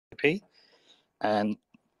SOP. And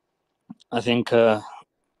I think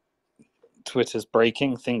Twitter's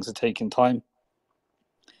breaking. Things are taking time.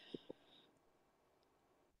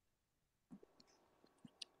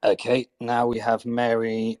 Okay, now we have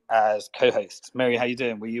Mary as co-host. Mary, how you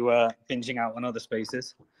doing? Were you binging out on other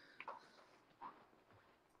spaces?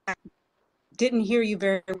 I didn't hear you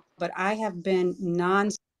very well, but I have been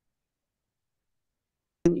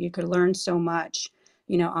you could learn so much,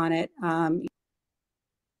 on it.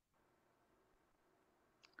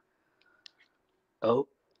 Oh,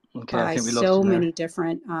 okay. By I think we lost so you, Mary. many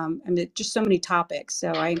different, just so many topics. So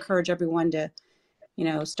I encourage everyone to,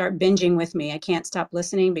 start binging with me. I can't stop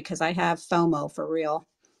listening because I have FOMO for real.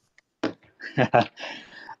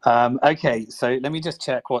 Okay, so let me just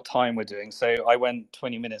check what time we're doing. So I went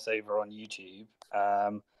 20 minutes over on YouTube.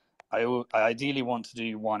 I ideally want to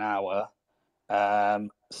do 1 hour.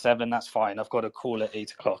 7, that's fine. I've got a call at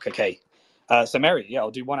 8 o'clock. Okay. So Mary, yeah, I'll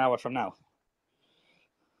do 1 hour from now.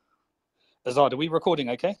 Azad, are we recording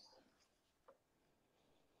okay?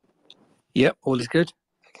 Yep, all is good.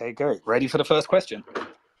 Okay, go. Ready for the first question?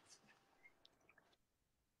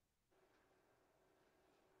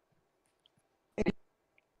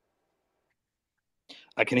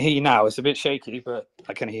 I can hear you now. It's a bit shaky, but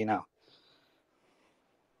I can hear you now.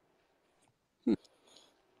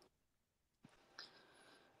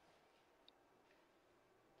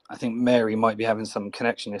 I think Mary might be having some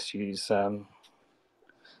connection issues. Do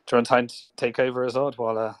you want time to take over, Azad,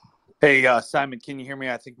 while... Hey, Simon, can you hear me?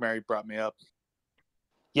 I think Mary brought me up.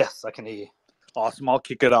 Yes, I can hear you. Awesome. I'll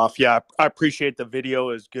kick it off. Yeah, I appreciate the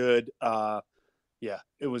video. Is good. Yeah,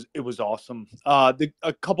 it was awesome.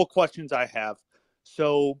 A couple questions I have.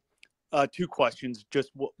 So, 2 questions.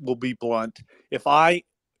 Just will be blunt. If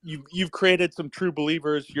you've created some true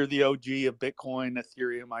believers. You're the OG of Bitcoin,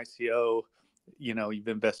 Ethereum, ICO. You've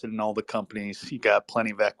invested in all the companies. You got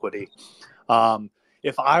plenty of equity.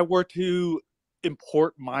 If I were to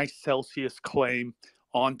import my Celsius claim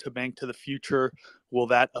onto Bank to the Future, will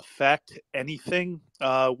that affect anything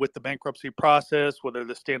with the bankruptcy process, whether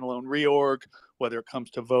the standalone reorg, whether it comes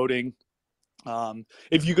to voting?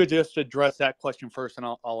 If you could just address that question first, and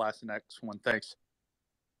I'll ask the next one. Thanks.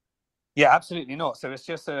 Yeah, absolutely not. So it's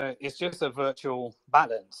just a virtual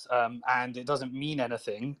balance, and it doesn't mean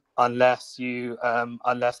anything unless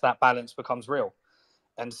that balance becomes real.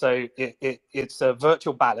 And so it's a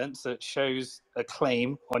virtual balance that shows a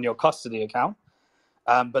claim on your custody account,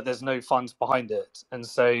 but there's no funds behind it. And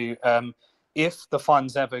so if the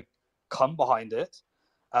funds ever come behind it,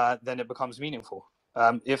 then it becomes meaningful.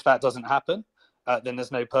 If that doesn't happen, then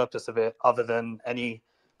there's no purpose of it other than any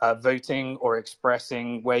voting or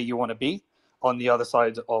expressing where you want to be on the other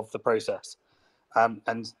side of the process.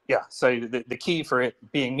 And yeah, so the key for it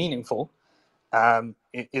being meaningful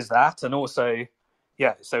is that, and also,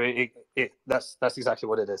 yeah, so that's exactly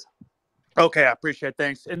what it is. Okay, I appreciate it.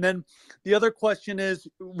 Thanks. And then the other question is,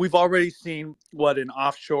 we've already seen what an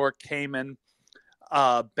offshore Cayman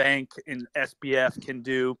bank in SBF can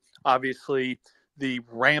do. Obviously, the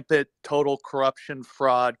rampant total corruption,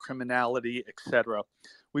 fraud, criminality, etc.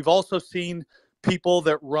 We've also seen people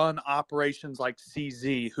that run operations like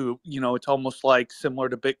CZ, who, it's almost like similar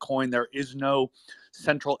to Bitcoin. There is no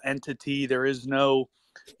central entity. There is no,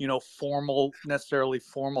 necessarily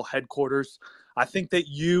formal headquarters. I think that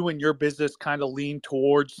you and your business kind of lean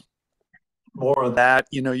towards more of that.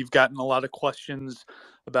 You've gotten a lot of questions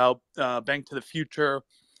about Bank to the Future.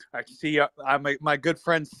 I see my good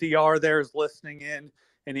friend CR there is listening in,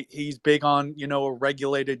 and he's big on, a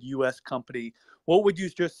regulated U.S. company. What would you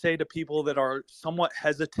just say to people that are somewhat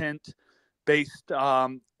hesitant based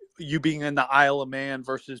you being in the Isle of Man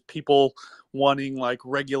versus people wanting like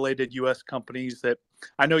regulated U.S. companies that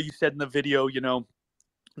I know you said in the video,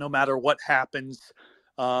 no matter what happens,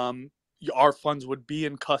 our funds would be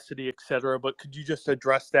in custody, et cetera. But could you just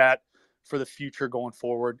address that for the future going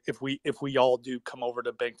forward if we all do come over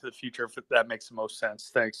to Bank to the Future, if that makes the most sense?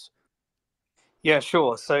 Thanks. Yeah,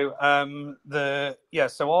 sure. So our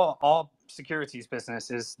securities business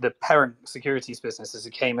is the parent securities business is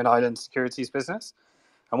a Cayman Island securities business.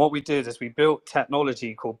 And what we did is we built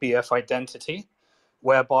technology called BF Identity,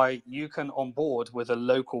 whereby you can onboard with a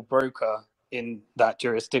local broker in that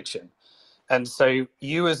jurisdiction. And so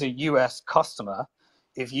you as a US customer,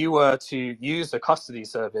 if you were to use a custody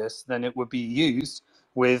service, then it would be used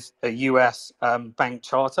with a US bank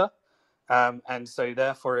charter. And so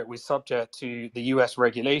therefore it was subject to the US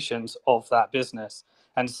regulations of that business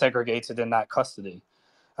and segregated in that custody.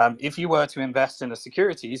 If you were to invest in a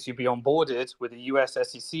securities, you'd be onboarded with a US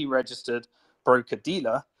SEC registered broker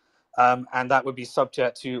dealer, and that would be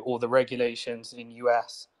subject to all the regulations in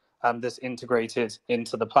US that's integrated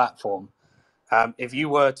into the platform. If you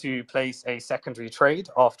were to place a secondary trade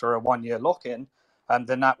after a 1-year lock-in,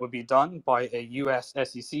 then that would be done by a US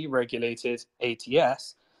SEC regulated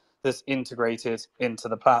ATS that's integrated into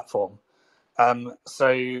the platform.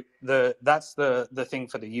 So that's the thing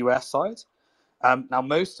for the US side. Now,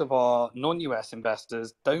 most of our non-US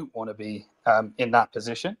investors don't want to be in that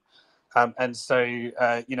position. And so,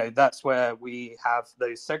 that's where we have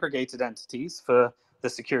those segregated entities for the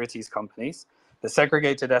securities companies, the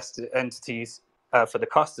segregated entities for the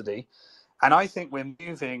custody. And I think we're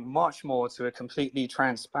moving much more to a completely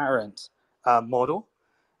transparent model.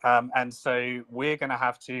 And so we're going to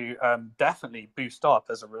have to definitely boost up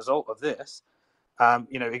as a result of this.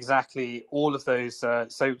 Exactly all of those.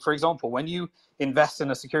 So, for example, when you invest in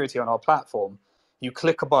a security on our platform, you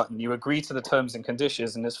click a button, you agree to the terms and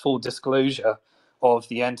conditions, and there's full disclosure of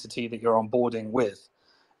the entity that you're onboarding with.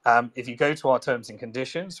 If you go to our terms and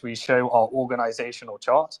conditions, we show our organizational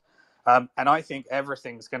chart. And I think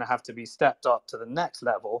everything's going to have to be stepped up to the next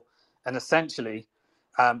level. And essentially,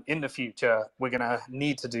 in the future, we're going to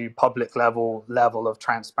need to do public level of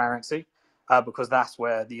transparency because that's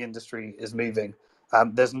where the industry is moving.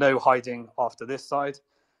 There's no hiding after this side.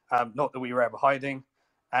 Not that we were ever hiding.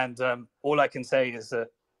 And all I can say is that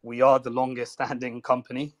we are the longest standing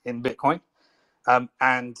company in Bitcoin.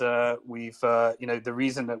 And we've, the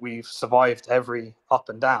reason that we've survived every up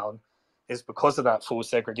and down is because of that full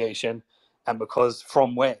segregation. And because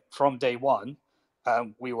from day one,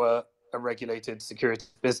 we were a regulated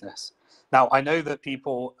securities business. Now, I know that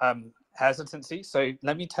people hesitancy. So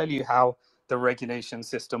let me tell you how the regulation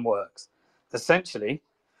system works. Essentially,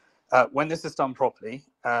 when this is done properly,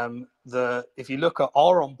 if you look at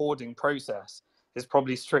our onboarding process, is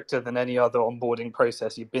probably stricter than any other onboarding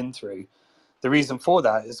process you've been through. The reason for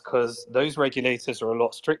that is because those regulators are a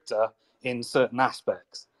lot stricter in certain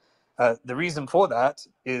aspects. The reason for that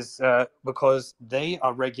is because they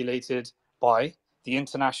are regulated by the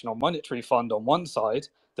International Monetary Fund on one side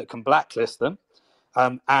that can blacklist them,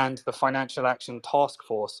 and the Financial Action Task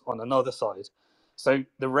Force on another side. So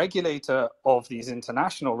the regulator of these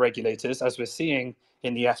international regulators, as we're seeing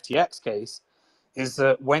in the FTX case, is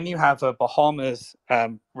that when you have a Bahamas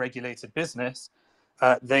regulated business,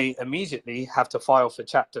 they immediately have to file for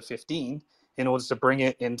Chapter 15 in order to bring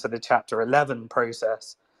it into the Chapter 11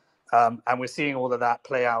 process. And we're seeing all of that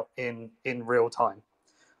play out in real time.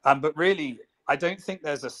 But really, I don't think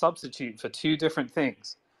there's a substitute for two different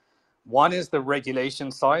things. One is the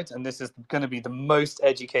regulation side, and this is going to be the most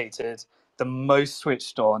educated, the most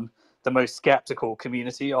switched on, the most skeptical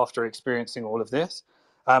community after experiencing all of this.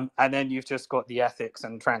 And then you've just got the ethics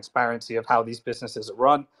and transparency of how these businesses are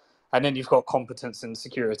run. And then you've got competence and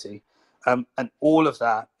security. And all of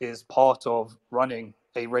that is part of running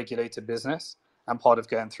a regulated business and part of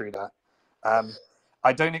going through that.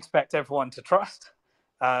 I don't expect everyone to trust.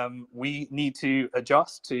 We need to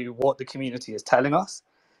adjust to what the community is telling us.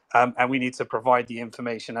 And we need to provide the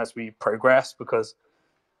information as we progress because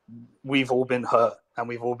we've all been hurt and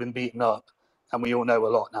we've all been beaten up and we all know a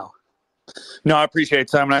lot now. No, I appreciate it,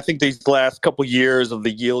 Simon. I think these last couple of years of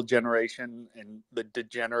the yield generation and the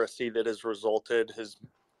degeneracy that has resulted has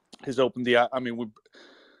opened the. I mean,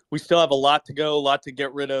 we still have a lot to go, a lot to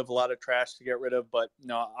get rid of, a lot of trash to get rid of. But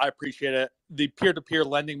no, I appreciate it. The peer-to-peer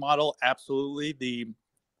lending model, absolutely.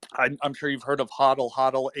 I'm sure you've heard of HODL,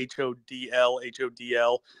 HODL.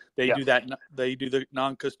 They do that. They do the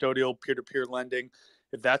non-custodial peer-to-peer lending.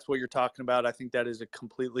 If that's what you're talking about, I think that is a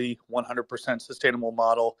completely 100% sustainable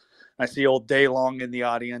model. I see old Day Long in the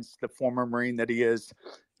audience, the former Marine that he is,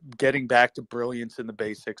 getting back to brilliance in the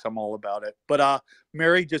basics. I'm all about it. But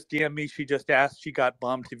Mary just DM'd me. She just asked. She got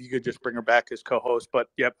bumped. If you could just bring her back as co-host. But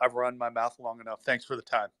yep, I've run my mouth long enough. Thanks for the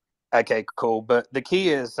time. Okay, cool. But the key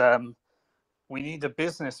is we need a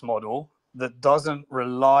business model that doesn't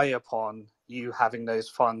rely upon you having those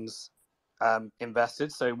funds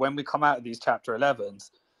invested. So when we come out of these Chapter 11s,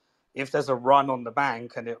 if there's a run on the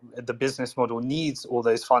bank and the business model needs all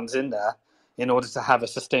those funds in there in order to have a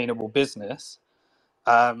sustainable business,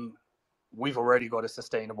 we've already got a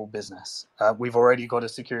sustainable business. We've already got a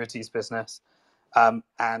securities business, and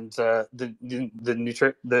the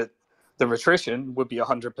attrition would be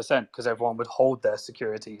 100% because everyone would hold their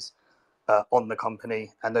securities on the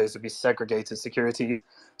company, and those would be segregated security.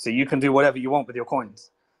 So you can do whatever you want with your coins.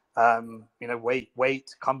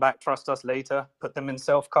 Wait, come back, trust us later, put them in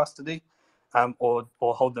self-custody, or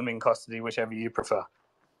hold them in custody, whichever you prefer.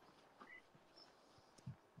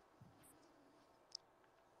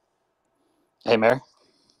 Hey, Mary.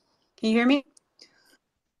 Can you hear me?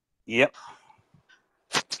 Yep.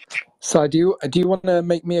 So do you want to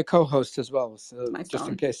make me a co-host as well, so My just in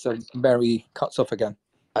phone. case Mary cuts off again?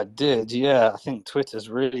 I did, yeah. I think Twitter's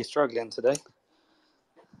really struggling today.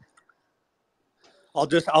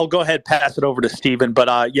 I'll go ahead and pass it over to Stephen.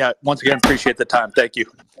 But yeah, once again, appreciate the time. Thank you.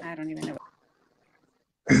 I don't even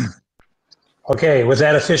know. Okay, was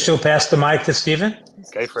that official? Pass the mic to Stephen.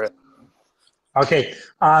 Go for it. Okay,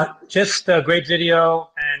 just a great video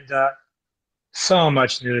and so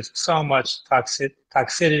much news, so much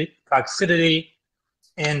toxicity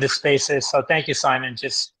in the spaces. So thank you, Simon.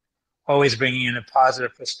 Just always bringing in a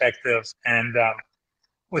positive perspective and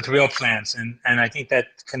with real plans. And I think that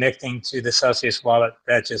connecting to the Celsius wallet,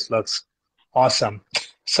 that just looks awesome.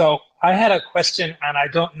 So I had a question, and I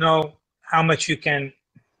don't know how much you can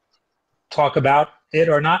talk about it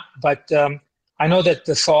or not, but I know that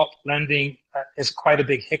the SALT lending is quite a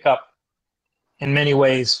big hiccup in many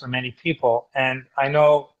ways for many people. And I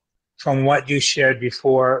know from what you shared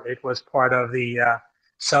before, it was part of the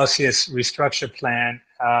Celsius restructure plan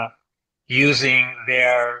using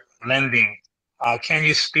their lending. Can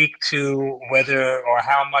you speak to whether or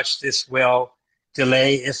how much this will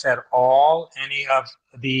delay, if at all, any of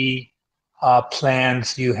the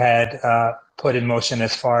plans you had put in motion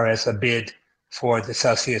as far as a bid for the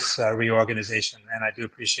Celsius reorganization? And I do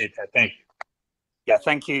appreciate that. Thank you. Yeah,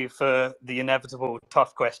 thank you for the inevitable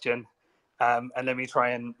tough question. And let me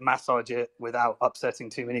try and massage it without upsetting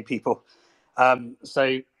too many people.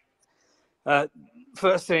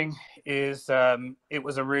 First thing is it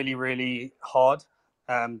was a really, really hard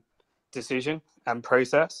decision and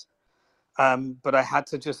process. But I had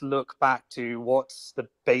to just look back to what's the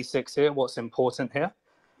basics here, what's important here.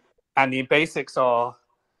 And the basics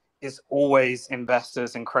is always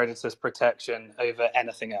investors and creditors protection over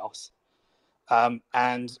anything else.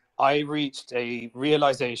 And I reached a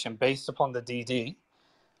realization based upon the DD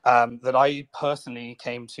that I personally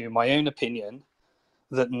came to my own opinion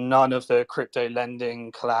that none of the crypto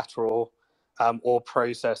lending collateral or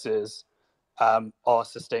processes are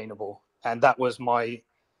sustainable. And that was my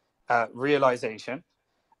realization.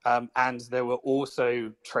 And they were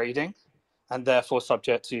also trading and therefore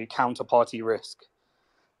subject to counterparty risk.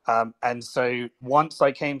 And so once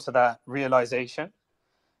I came to that realization,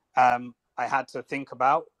 I had to think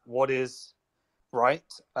about what is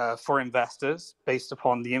right for investors based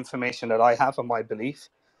upon the information that I have and my belief,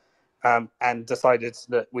 and decided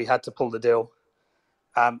that we had to pull the deal,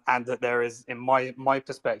 and that there is, in my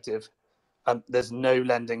perspective, there's no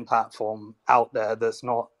lending platform out there that's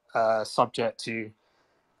not subject to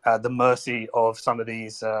the mercy of some of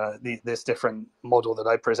this different model that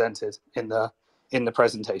I presented in the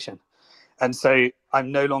presentation. And so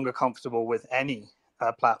I'm no longer comfortable with any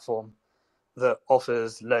platform that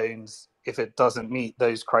offers loans if it doesn't meet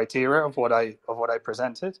those criteria of what I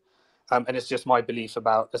presented, and it's just my belief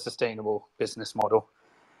about a sustainable business model.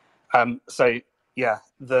 So yeah,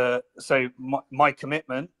 my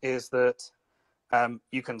commitment is that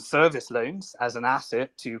you can service loans as an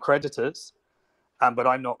asset to creditors, but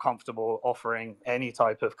I'm not comfortable offering any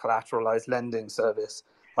type of collateralized lending service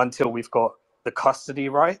until we've got the custody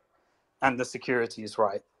right and the securities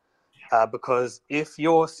right. Because if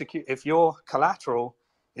your collateral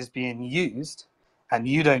is being used and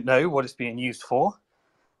you don't know what it's being used for,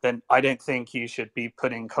 then I don't think you should be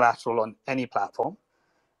putting collateral on any platform.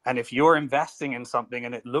 And if you're investing in something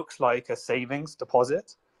and it looks like a savings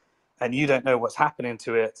deposit and you don't know what's happening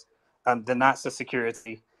to it, then that's a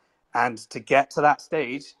security. And to get to that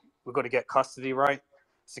stage, we've got to get custody right,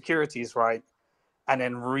 securities right, and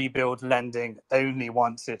then rebuild lending only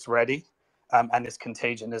once it's ready and this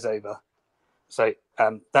contagion is over. So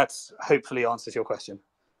that's hopefully answers your question.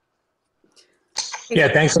 Yeah,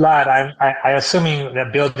 thanks a lot. I assuming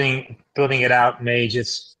that building it out may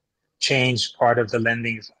just change part of the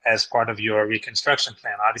lending as part of your reconstruction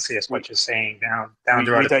plan. Obviously, that's what you're saying down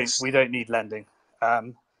the road. We don't need lending.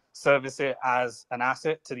 Service it as an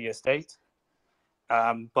asset to the estate,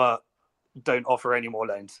 but don't offer any more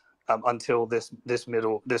loans until this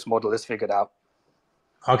model is figured out.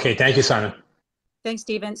 Okay, thank you, Simon. Thanks,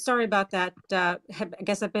 Stephen. Sorry about that. I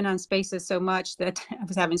guess I've been on Spaces so much that I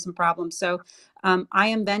was having some problems. So I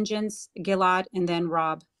am Vengeance, Gilad, and then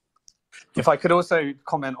Rob. If I could also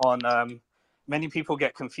comment on, many people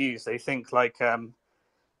get confused. They think like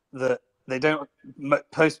that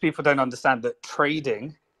most people don't understand that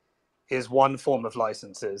trading is one form of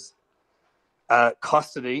licenses.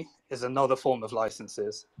 Custody is another form of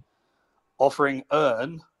licenses. Offering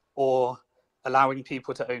earn or allowing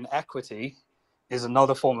people to own equity is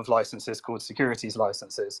another form of licenses called securities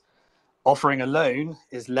licenses. Offering a loan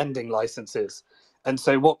is lending licenses. And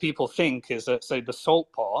so what people think is that, so the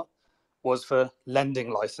SALT part was for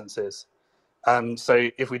lending licenses. So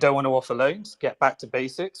if we don't want to offer loans, get back to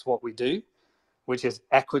basics, what we do, which is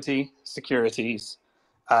equity, securities,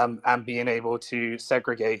 and being able to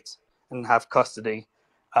segregate and have custody.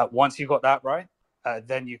 Once you got that right,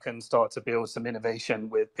 then you can start to build some innovation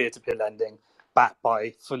with peer-to-peer lending backed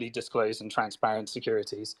by fully disclosed and transparent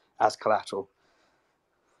securities as collateral.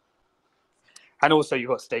 And also you've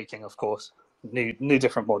got staking, of course, new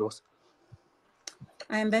different models.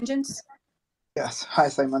 I am Vengeance. Yes. Hi,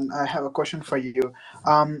 Simon. I have a question for you.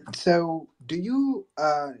 So, do you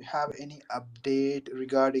have any update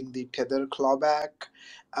regarding the Tether clawback?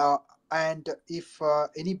 And if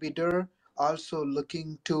any bidder also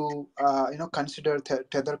looking to, consider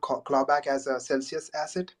Tether clawback as a Celsius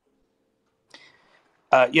asset?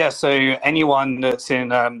 Yeah, so anyone that's in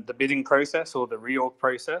the bidding process or the reorg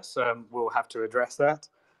process will have to address that.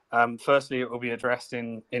 Firstly, it will be addressed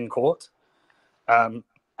in court.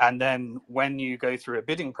 And then when you go through a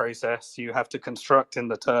bidding process, you have to construct in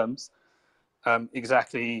the terms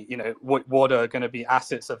exactly, what are going to be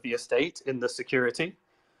assets of the estate in the security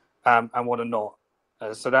and what are not.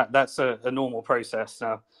 So that's a normal process.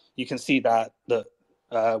 Now, you can see that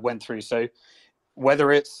went through. So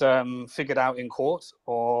whether it's figured out in court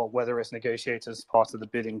or whether it's negotiated as part of the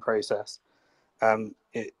bidding process,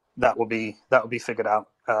 that will be figured out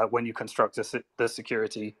when you construct the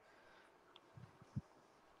security.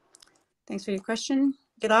 Thanks for your question.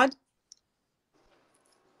 Gilad?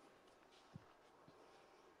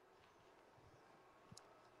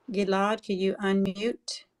 Gilad, can you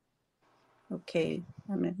unmute? Okay,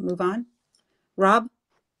 I'm going to move on. Rob?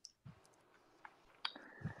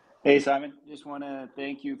 Hey, Simon. Just want to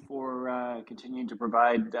thank you for continuing to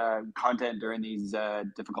provide content during these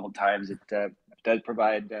difficult times. It does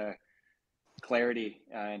provide clarity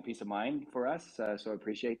and peace of mind for us, so I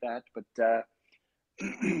appreciate that. But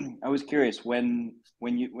I was curious, when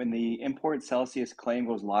the import Celsius claim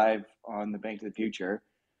goes live on the Bank of the Future.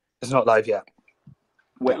 It's not live yet.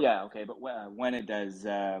 Yeah, okay, but when it does,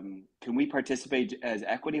 can we participate as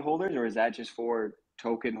equity holders, or is that just for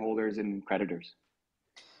token holders and creditors?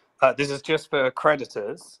 This is just for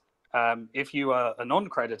creditors. If you are a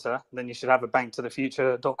non-creditor, then you should have a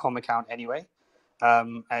banktothefuture.com account anyway.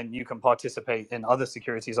 And you can participate in other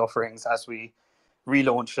securities offerings as we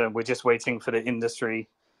relaunch them. We're just waiting for the industry.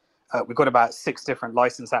 We've got about 6 different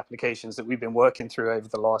license applications that we've been working through over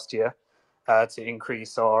the last year to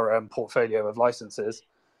increase our portfolio of licenses.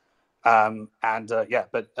 But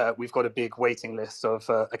we've got a big waiting list of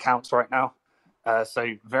accounts right now.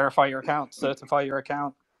 So verify your account, certify your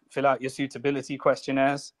account, fill out your suitability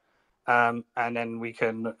questionnaires, and then we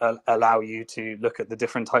can allow you to look at the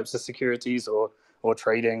different types of securities or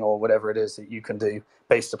trading or whatever it is that you can do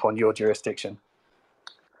based upon your jurisdiction.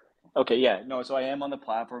 Okay, yeah, no, so I am on the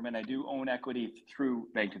platform and I do own equity through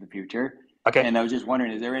Bank to the Future. Okay. And I was just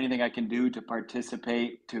wondering, is there anything I can do to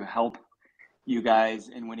participate to help you guys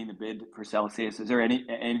in winning the bid for Celsius? Is there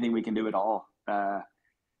anything we can do at all to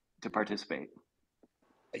participate?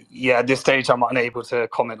 Yeah, at this stage, I'm unable to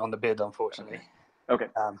comment on the bid, unfortunately. Okay.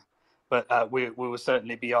 But we will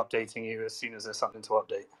certainly be updating you as soon as there's something to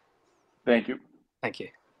update. Thank you. Thank you.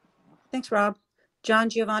 Thanks, Rob. John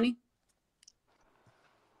Giovanni?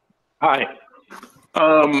 Hi.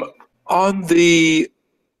 On the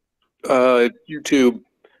YouTube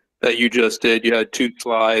that you just did, you had 2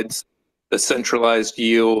 slides, the centralized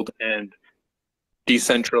yield and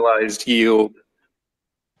decentralized yield.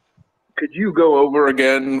 Could you go over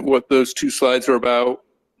again what those 2 slides are about?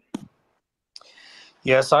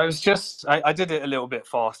 Yes, I did it a little bit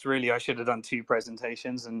fast. Really, I should have done 2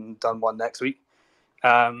 presentations and done one next week.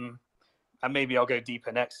 And maybe I'll go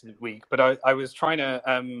deeper next week. But I was trying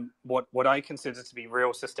to, what I consider to be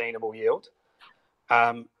real sustainable yield.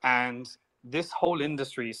 And this whole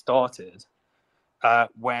industry started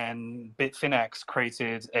when Bitfinex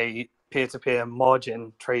created a peer-to-peer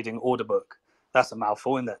margin trading order book. That's a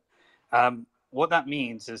mouthful, isn't it? What that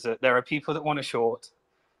means is that there are people that want to short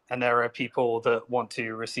and there are people that want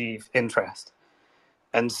to receive interest.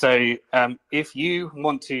 And so if you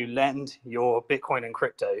want to lend your Bitcoin and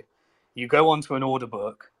crypto, you go onto an order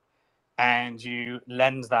book and you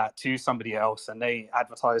lend that to somebody else and they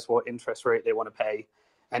advertise what interest rate they want to pay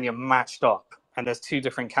and you're matched up. And there's 2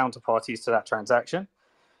 different counterparties to that transaction.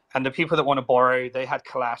 And the people that want to borrow, they had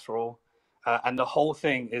collateral. And the whole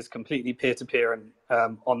thing is completely peer-to-peer and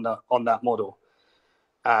on that model.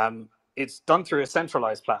 It's done through a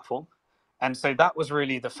centralized platform. And so that was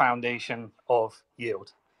really the foundation of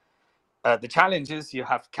yield. The challenge is you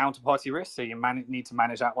have counterparty risk, so you need to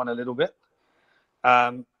manage that one a little bit.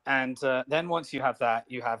 And then once you have that,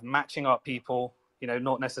 you have matching up people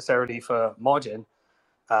not necessarily for margin,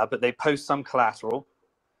 but they post some collateral,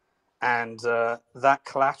 and that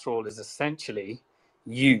collateral is essentially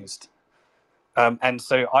used. And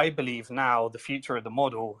so I believe now the future of the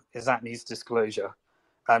model is that needs disclosure.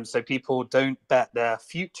 So people don't bet their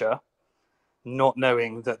future not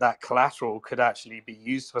knowing that that collateral could actually be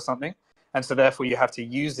used for something. And so therefore you have to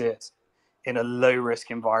use it in a low risk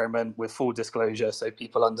environment with full disclosure so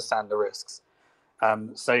people understand the risks.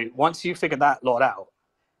 So once you figure that lot out,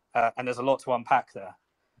 and there's a lot to unpack there,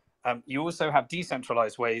 you also have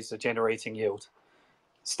decentralized ways of generating yield.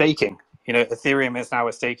 Staking, Ethereum is now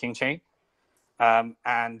a staking chain.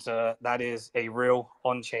 And that is a real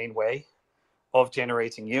on-chain way of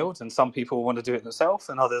generating yield. And some people want to do it themselves,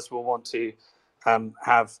 and others will want to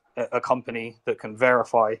have a company that can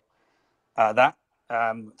verify that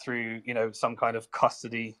through some kind of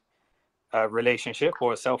custody relationship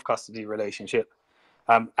or a self-custody relationship.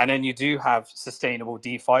 And then you do have sustainable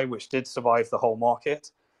DeFi, which did survive the whole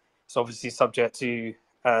market. It's obviously subject to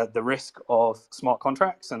the risk of smart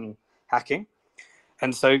contracts and hacking.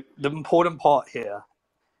 And so the important part here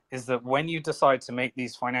is that when you decide to make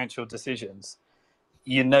these financial decisions,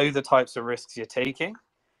 you know the types of risks you're taking,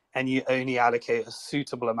 and you only allocate a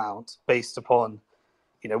suitable amount based upon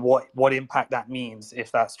what impact that means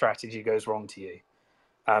if that strategy goes wrong to you.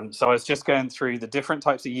 So I was just going through the different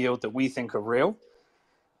types of yield that we think are real,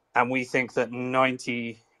 and we think that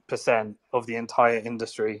 90% of the entire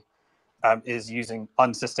industry is using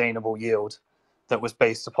unsustainable yield that was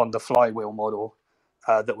based upon the flywheel model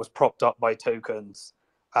that was propped up by tokens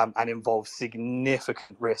and involved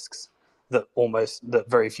significant risks that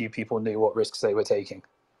very few people knew what risks they were taking.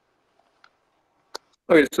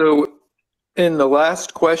 Okay, so in the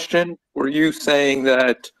last question, were you saying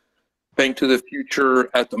that Bank to the Future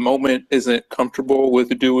at the moment isn't comfortable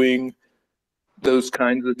with doing those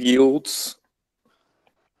kinds of yields?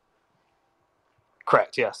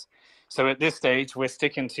 Correct, yes. So at this stage, we're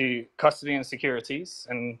sticking to custody and securities.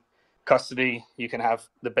 And custody, you can have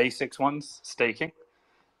the basics ones, staking,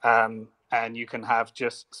 and you can have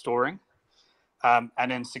just storing. And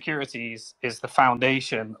then securities is the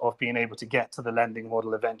foundation of being able to get to the lending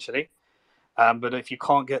model eventually. But if you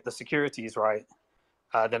can't get the securities right,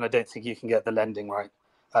 then I don't think you can get the lending right.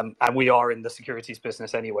 And we are in the securities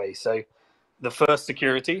business anyway. So the first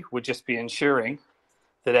security would just be ensuring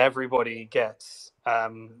that everybody gets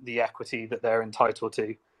the equity that they're entitled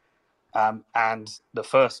to. And the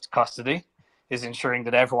first custody is ensuring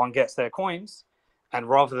that everyone gets their coins. And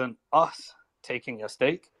rather than us taking your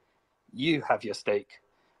stake, you have your stake.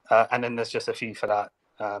 And then there's just a fee for that,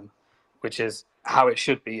 which is how it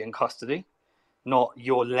should be in custody. Not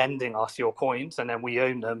you're lending us your coins and then we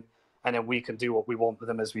own them and then we can do what we want with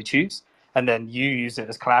them as we choose. And then you use it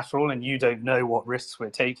as collateral and you don't know what risks we're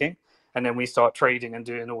taking. And then we start trading and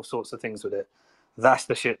doing all sorts of things with it. That's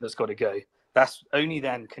the shit that's got to go. That's only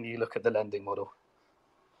then can you look at the lending model.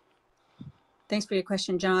 Thanks for your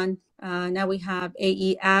question, John. Now we have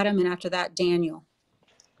AE Adam, and after that, Daniel.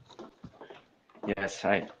 Yes,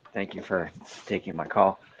 thank you for taking my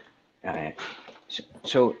call.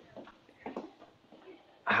 So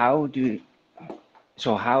how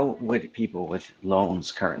would people with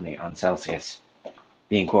loans currently on Celsius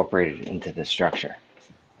be incorporated into the structure?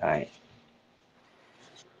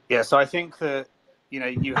 Yeah, so I think that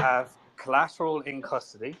you have collateral in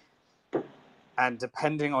custody, and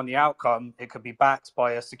depending on the outcome, it could be backed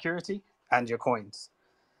by a security and your coins.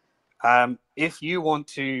 If you want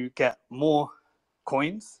to get more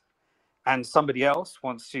coins and somebody else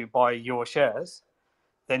wants to buy your shares,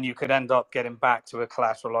 then you could end up getting back to a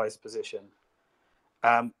collateralized position.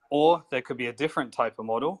 Or there could be a different type of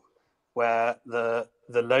model where the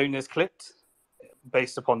loan is clipped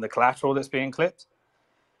based upon the collateral that's being clipped.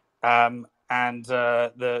 And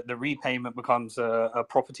the repayment becomes a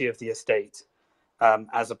property of the estate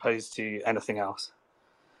as opposed to anything else.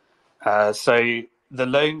 So the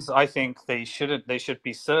loans, I think they should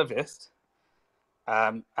be serviced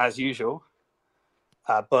as usual,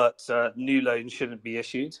 but new loans shouldn't be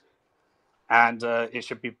issued. And it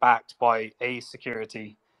should be backed by a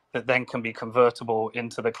security that then can be convertible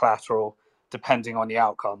into the collateral depending on the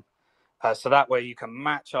outcome. So that way you can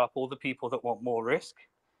match up all the people that want more risk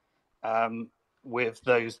with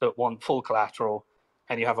those that want full collateral,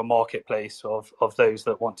 and you have a marketplace of those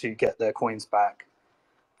that want to get their coins back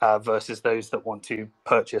versus those that want to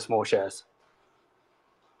purchase more shares.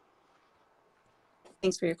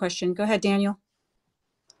 Thanks for your question. Go ahead, Daniel.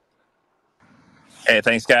 Hey,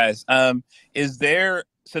 thanks, guys. There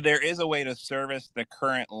is a way to service the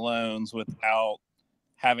current loans without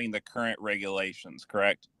having the current regulations,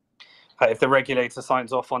 correct? If the regulator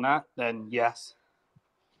signs off on that, then yes.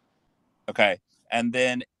 Okay. And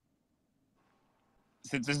then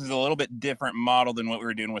since this is a little bit different model than what we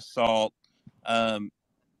were doing with Salt,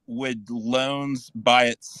 would loans by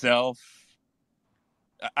itself,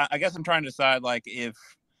 I guess I'm trying to decide, like, if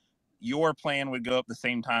your plan would go up the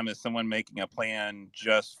same time as someone making a plan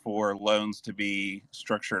just for loans to be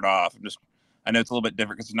structured off. I know it's a little bit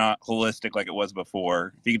different because it's not holistic like it was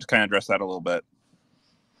before. If you could just kind of address that a little bit.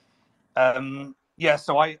 Yeah,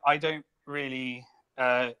 so I don't really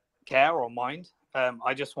care or mind.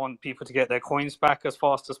 I just want people to get their coins back as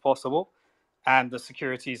fast as possible and the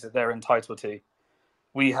securities that they're entitled to.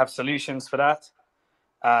 We have solutions for that,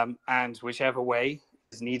 and whichever way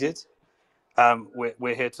is needed,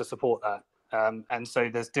 we're here to support that. And so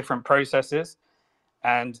there's different processes,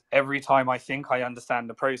 and every time I think I understand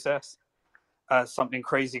the process, something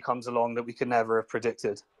crazy comes along that we could never have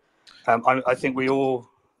predicted. I think we all,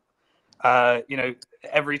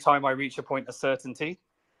 every time I reach a point of certainty,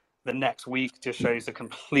 the next week just shows a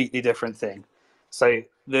completely different thing. So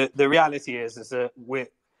the reality is that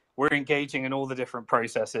we're engaging in all the different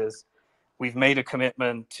processes. We've made a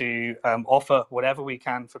commitment to offer whatever we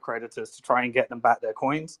can for creditors to try and get them back their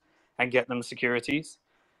coins and get them securities.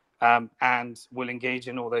 And we'll engage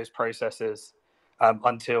in all those processes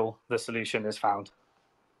until the solution is found.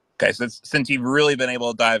 Okay, so since you've really been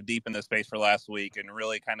able to dive deep in this space for last week and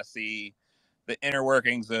really kind of see the inner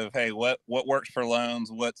workings of, hey, what works for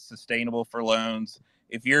loans, what's sustainable for loans.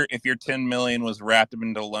 If your 10 million was wrapped up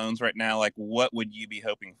into loans right now, like, what would you be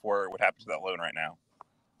hoping for would happen to that loan right now?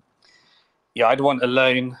 Yeah, I'd want a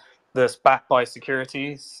loan that's backed by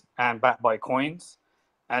securities and backed by coins,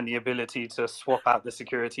 and the ability to swap out the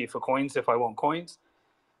security for coins if I want coins,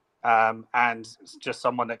 and just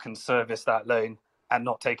someone that can service that loan and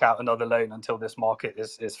not take out another loan until this market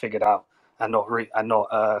is figured out, and not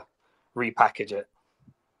repackage it.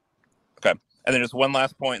 Okay, and then just one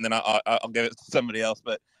last point, and then I'll give it to somebody else.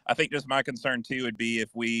 But I think just my concern too would be if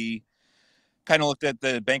we kind of looked at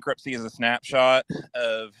the bankruptcy as a snapshot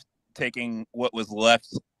of taking what was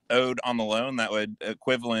left owed on the loan, that'd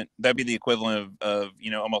be the equivalent of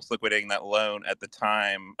almost liquidating that loan at the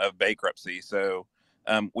time of bankruptcy. So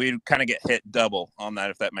we'd kind of get hit double on that,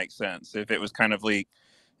 if that makes sense. If it was kind of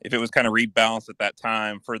rebalanced at that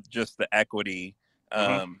time for just the equity,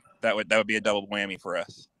 that would be a double whammy for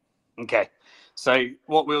us. Okay, so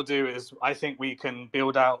what we'll do is I think we can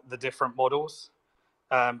build out the different models.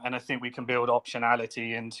 And I think we can build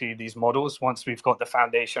optionality into these models once we've got the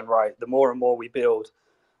foundation right. The more and more we build,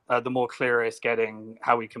 the more clear it's getting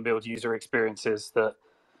how we can build user experiences that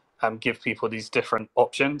give people these different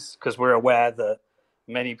options, because we're aware that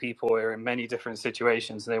many people are in many different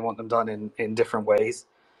situations and they want them done in different ways.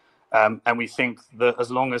 And we think that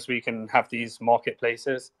as long as we can have these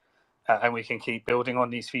marketplaces and we can keep building on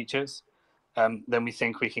these features, then we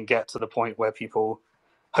think we can get to the point where people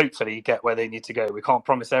hopefully get where they need to go. We can't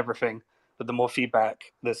promise everything, but the more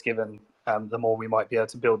feedback that's given, the more we might be able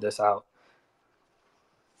to build this out.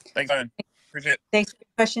 Thanks, man. Appreciate it. Thanks for your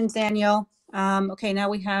questions, Daniel. Okay, now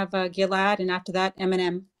we have Gilad, and after that,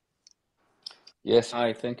 Eminem. Yes,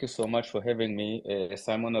 hi. Thank you so much for having me.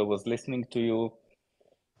 Simon, I was listening to you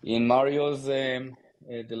in Mario's the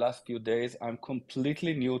last few days. I'm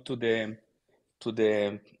completely new to the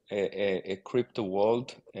crypto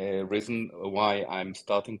world. Reason why I'm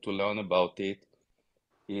starting to learn about it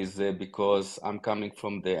is because I'm coming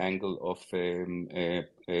from the angle of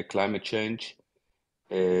climate change,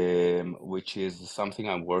 which is something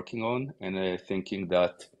I'm working on, and thinking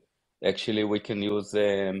that actually we can use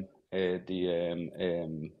the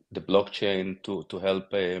blockchain to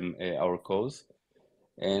help our cause.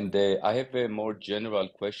 And I have a more general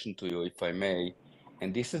question to you, if I may.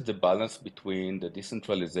 And this is the balance between the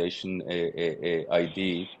decentralization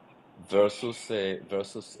ID versus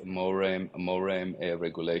more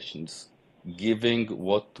regulations, given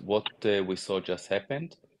what we saw just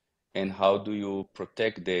happened, and how do you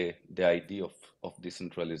protect the idea of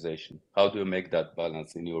decentralization? How do you make that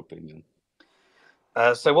balance, in your opinion?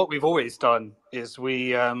 So what we've always done is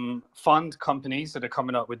we fund companies that are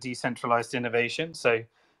coming up with decentralized innovation. So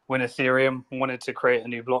when Ethereum wanted to create a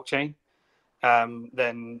new blockchain,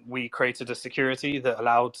 then we created a security that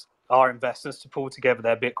allowed our investors to pull together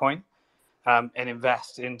their Bitcoin and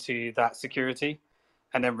invest into that security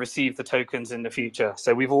and then receive the tokens in the future.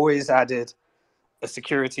 So we've always added a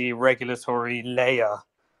security regulatory layer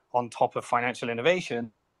on top of financial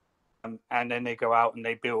innovation, and then they go out and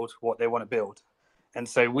they build what they want to build. And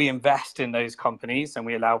so we invest in those companies and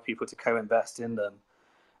we allow people to co-invest in them.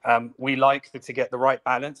 We like to get the right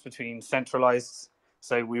balance between centralized.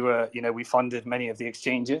 So we funded many of the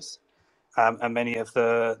exchanges, and many of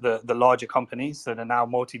the larger companies that are now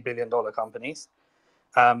multi-billion-dollar companies.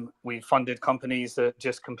 We funded companies that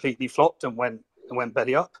just completely flopped and went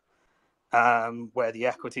belly up, where the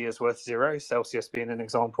equity is worth zero, Celsius being an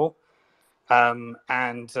example.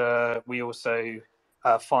 And we also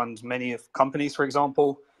fund many of companies, for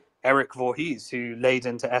example, Eric Voorhees, who laid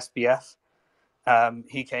into SBF.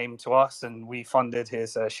 He came to us and we funded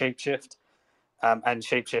his Shapeshift, and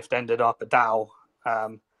Shapeshift ended up a DAO,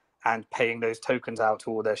 and paying those tokens out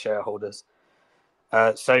to all their shareholders.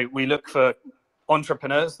 So we look for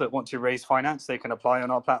entrepreneurs that want to raise finance. They can apply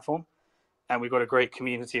on our platform. And we've got a great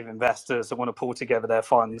community of investors that want to pull together their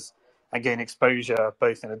funds and gain exposure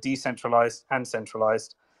both in a decentralized and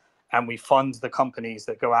centralized. And we fund the companies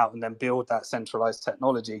that go out and then build that centralized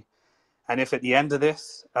technology. And if at the end of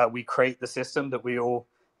this, we create the system that we all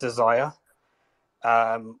desire,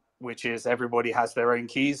 which is everybody has their own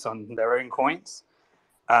keys on their own coins,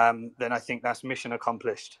 then I think that's mission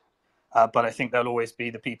accomplished. But I think there'll always be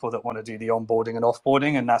the people that want to do the onboarding and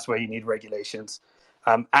offboarding, and that's where you need regulations.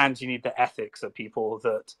 And you need the ethics of people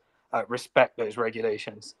that respect those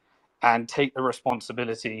regulations and take the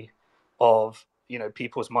responsibility of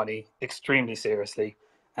people's money extremely seriously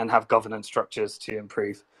and have governance structures to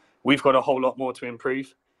improve. We've got a whole lot more to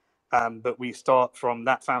improve, but we start from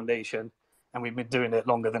that foundation, and we've been doing it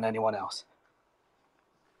longer than anyone else.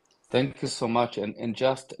 Thank you so much. And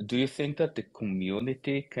just, do you think that the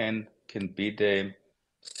community can be the,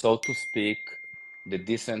 so to speak, the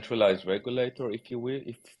decentralized regulator, if you will,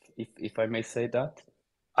 if I may say that?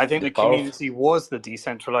 I think the community was the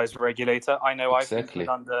decentralized regulator. I know I've been Exactly.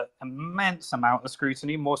 put under immense amount of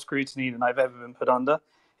scrutiny, more scrutiny than I've ever been put under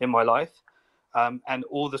in my life. And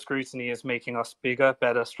all the scrutiny is making us bigger,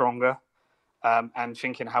 better, stronger, and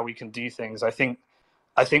thinking how we can do things. I think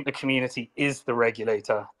the community is the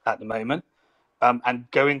regulator at the moment. And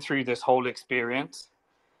going through this whole experience,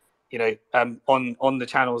 on the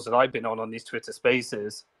channels that I've been on these Twitter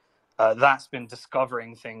spaces, that's been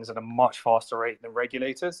discovering things at a much faster rate than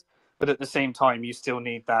regulators. But at the same time, you still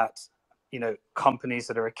need that, companies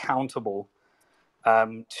that are accountable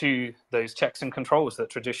to those checks and controls that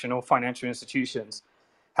traditional financial institutions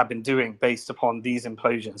have been doing based upon these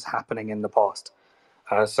implosions happening in the past.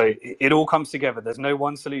 So it all comes together. There's no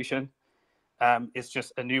one solution. It's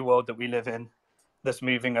just a new world that we live in that's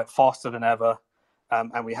moving at faster than ever.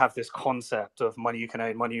 And we have this concept of money you can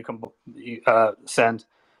own, money you can send,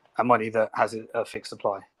 and money that has a fixed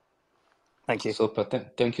supply. Thank you. Super.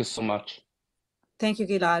 Thank you so much. Thank you,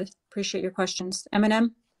 Gilad. Appreciate your questions.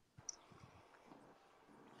 Eminem?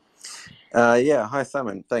 Yeah. Hi,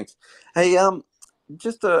 Simon. Thanks. Hey,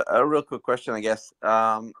 just a real quick question, I guess.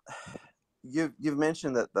 You've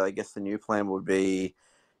mentioned that I guess the new plan would be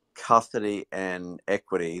custody and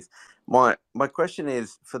equities. My question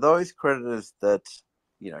is, for those creditors that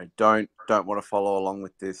don't want to follow along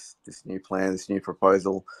with this new plan, this new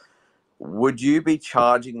proposal, would you be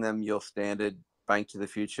charging them your standard Bank to the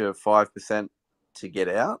Future 5% to get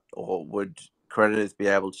out, or would creditors be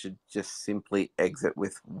able to just simply exit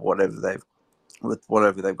with whatever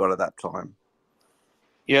they've got at that time?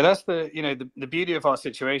 Yeah, that's the beauty of our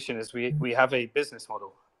situation is we have a business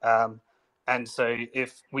model, and so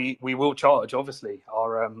if we will charge obviously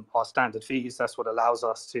our standard fees. That's what allows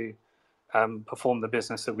us to perform the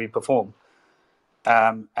business that we perform.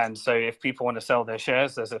 And so if people want to sell their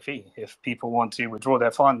shares, there's a fee. If people want to withdraw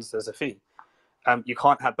their funds, there's a fee. You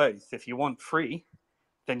can't have both. If you want free,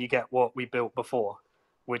 then you get what we built before,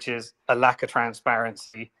 which is a lack of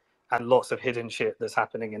transparency and lots of hidden shit that's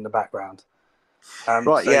happening in the background.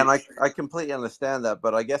 Right, yeah, and I completely understand that,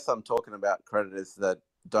 but I guess I'm talking about creditors that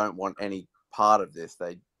don't want any part of this.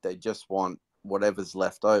 They just want whatever's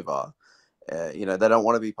left over. They don't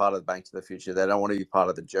want to be part of the Bank to the Future. They don't want to be part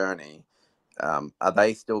of the journey. Are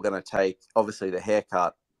they still going to take, obviously, the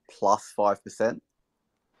haircut plus 5%?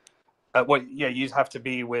 Well, yeah, you'd have to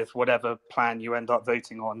be with whatever plan you end up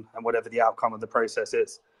voting on and whatever the outcome of the process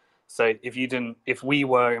is. So if we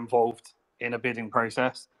were involved in a bidding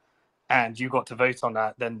process and you got to vote on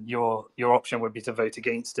that, then your option would be to vote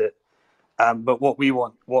against it. But what we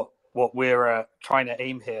want, what we're trying to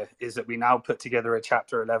aim here is that we now put together a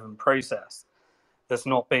Chapter 11 process that's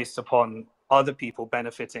not based upon other people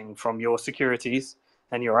benefiting from your securities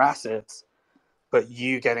and your assets, but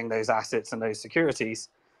you getting those assets and those securities.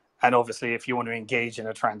 And obviously, if you want to engage in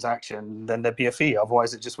a transaction, then there'd be a fee.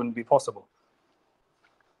 Otherwise, it just wouldn't be possible.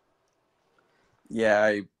 Yeah,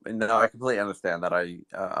 I completely understand that.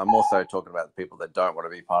 I'm also talking about the people that don't want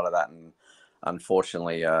to be part of that, and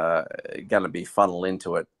unfortunately, going to be funneled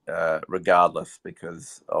into it regardless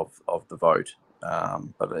because of the vote.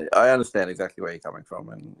 But I understand exactly where you're coming from,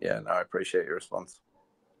 and yeah, no, I appreciate your response.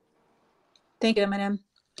 Thank you, Eminem.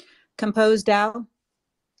 Compose DAO.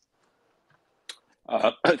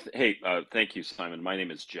 Hey, thank you, Simon. My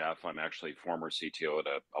name is Jeff. I'm actually former CTO at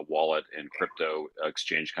a wallet and crypto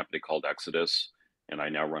exchange company called Exodus, and I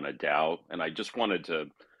now run a DAO. And I just wanted to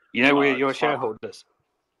You know, we're your talk. shareholders.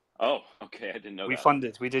 Oh, okay, I didn't know We that.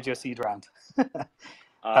 funded. We did your seed round.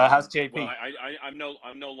 How's JP? Well,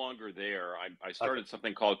 I'm no longer there. I started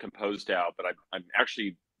something called Compose DAO, but I'm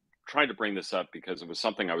actually trying to bring this up because it was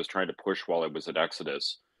something I was trying to push while I was at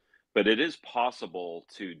Exodus. But it is possible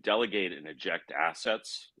to delegate and eject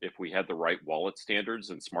assets if we had the right wallet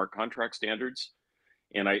standards and smart contract standards.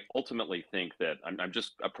 And I ultimately think that I'm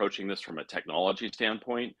just approaching this from a technology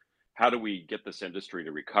standpoint. How do we get this industry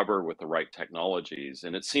to recover with the right technologies?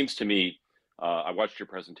 And it seems to me, I watched your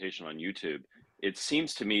presentation on YouTube. It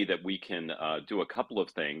seems to me that we can do a couple of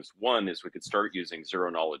things. One is we could start using zero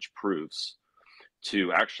knowledge proofs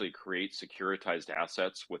to actually create securitized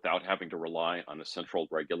assets without having to rely on a central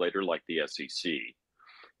regulator like the SEC.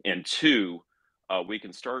 And two, we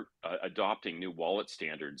can start adopting new wallet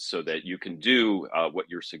standards so that you can do what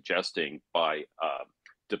you're suggesting by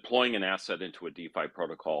deploying an asset into a DeFi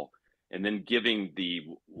protocol and then giving the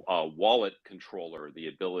wallet controller the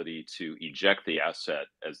ability to eject the asset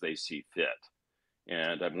as they see fit.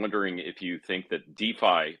 And I'm wondering if you think that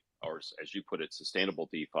DeFi, or as you put it, sustainable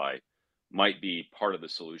DeFi, might be part of the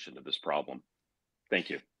solution to this problem. Thank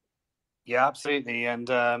you. Yeah, absolutely. And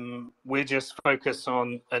we're just focused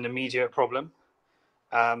on an immediate problem.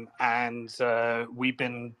 And we've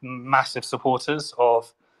been massive supporters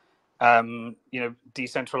of,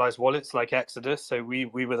 decentralized wallets like Exodus. So we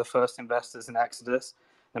were the first investors in Exodus,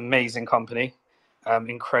 amazing company,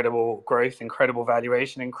 incredible growth, incredible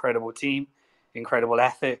valuation, incredible team, incredible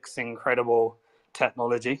ethics, incredible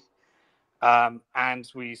technology.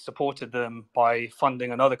 And we supported them by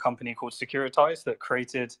funding another company called Securitize that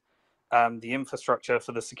created the infrastructure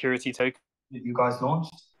for the security token that you guys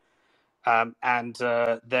launched. And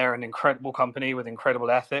they're an incredible company with incredible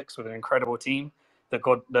ethics, with an incredible team that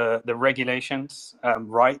got the regulations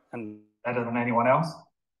right and better than anyone else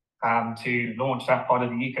to launch that part of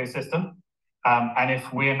the ecosystem. And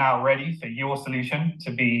if we're now ready for your solution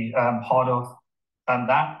to be part of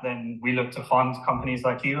that, then we look to fund companies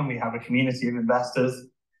like you, and we have a community of investors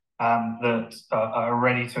that are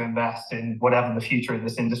ready to invest in whatever the future of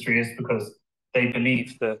this industry is, because they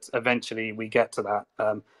believe that eventually we get to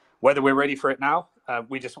that. Whether we're ready for it now,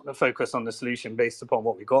 we just want to focus on the solution based upon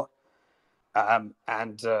what we got, and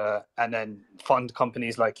then fund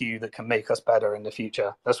companies like you that can make us better in the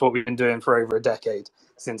future. That's what we've been doing for over a decade,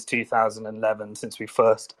 since 2011, since we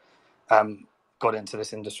first got into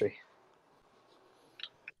this industry.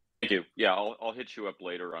 Thank you. Yeah, I'll hit you up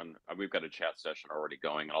later on. We've got a chat session already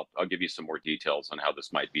going. I'll give you some more details on how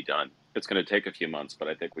this might be done. It's going to take a few months, but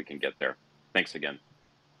I think we can get there. Thanks again.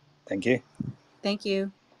 Thank you. Thank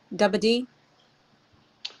you. Double D.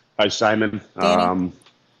 Hi, Simon. Danny?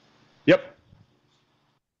 Yep.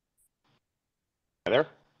 Hi there.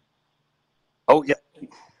 Oh, yeah.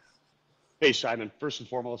 Hey, Simon. First and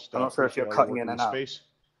foremost, I'm not sure if you're cutting in and out. Space.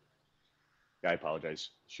 Yeah, I apologize.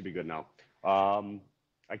 Should be good now.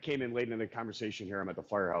 I came in late in the conversation here. I'm at the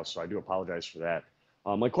firehouse, so I do apologize for that.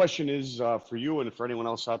 My question is for you and for anyone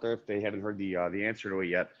else out there, if they haven't heard the answer to it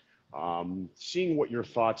yet, seeing what your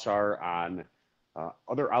thoughts are on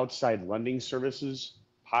other outside lending services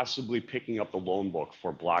possibly picking up the loan book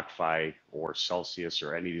for BlockFi or Celsius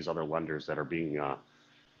or any of these other lenders that are being that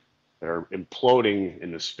are imploding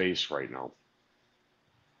in the space right now.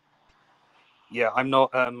 Yeah, I'm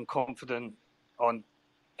not confident on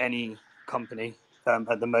any company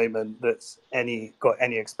at the moment that's got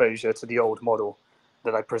any exposure to the old model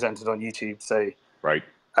that I presented on YouTube. So right,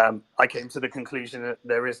 I came to the conclusion that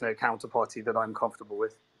there is no counterparty that I'm comfortable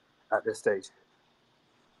with at this stage.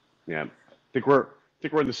 Yeah, I think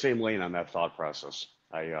we're in the same lane on that thought process.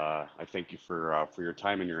 I thank you for your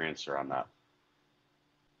time and your answer on that.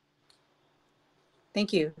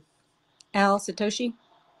 Thank you. Al Satoshi?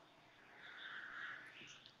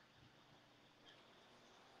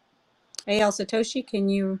 Hey, Al Satoshi, can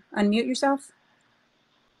you unmute yourself?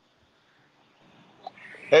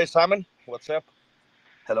 Hey, Simon, what's up?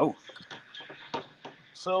 Hello.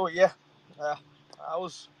 So, yeah, I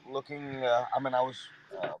was looking, I was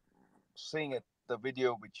seeing the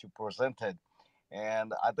video which you presented,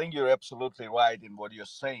 and I think you're absolutely right in what you're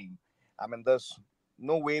saying. I mean, there's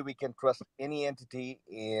no way we can trust any entity,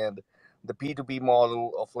 and the P2P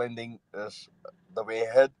model of lending is the way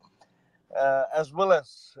ahead, as well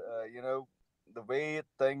as, the way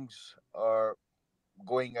things are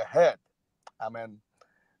going ahead. I mean,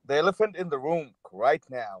 the elephant in the room right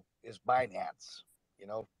now is Binance. You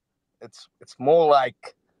know, it's more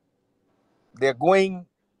like they're going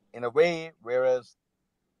in a way, whereas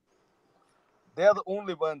they're the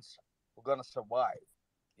only ones who are gonna survive.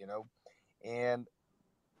 You know, and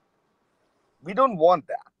we don't want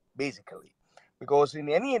that basically, because in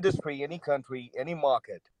any industry, any country, any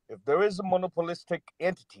market, if there is a monopolistic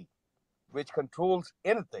entity which controls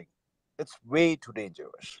anything, it's way too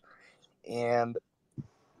dangerous. And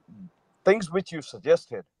things which you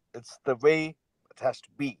suggested, it's the way it has to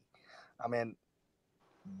be. I mean,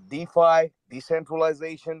 DeFi,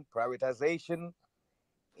 decentralization, privatization,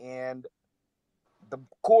 and the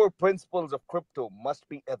core principles of crypto must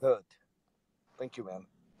be adhered. Thank you, man.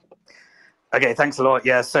 Okay, thanks a lot.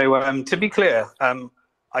 Yeah, so to be clear,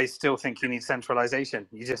 I still think you need centralization.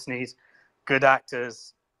 You just need good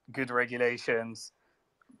actors, good regulations,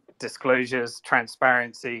 disclosures,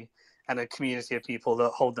 transparency, and a community of people that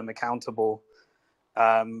hold them accountable.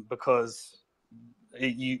 Because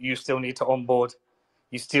you still need to onboard,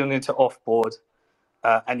 you still need to offboard,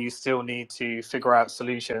 and you still need to figure out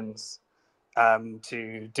solutions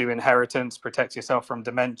to do inheritance, protect yourself from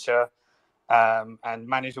dementia, and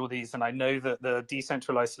manage all these. And I know that the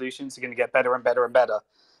decentralized solutions are going to get better and better and better,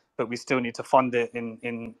 but we still need to fund it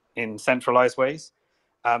in centralized ways.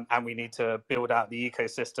 And we need to build out the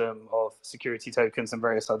ecosystem of security tokens and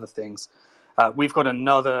various other things. We've got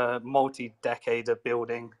another multi-decade of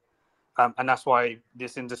building, and that's why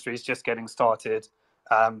this industry is just getting started,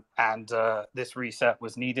 and this reset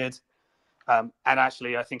was needed. And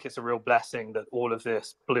actually, I think it's a real blessing that all of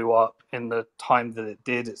this blew up in the time that it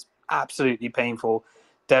did. It's absolutely painful,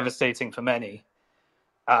 devastating for many.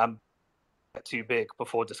 Too big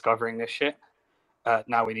before discovering this shit.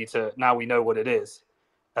 Now we know what it is.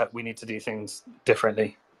 We need to do things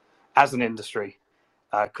differently as an industry,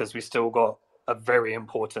 because we still got a very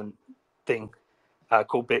important thing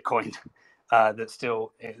called Bitcoin that's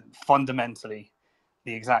still fundamentally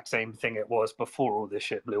the exact same thing it was before all this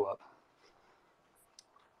shit blew up.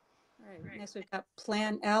 All right, next we've got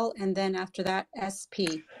Plan L, and then after that,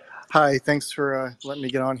 SP. Hi, thanks for letting me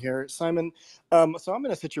get on here, Simon. So I'm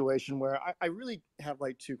in a situation where I really have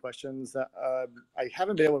like two questions that I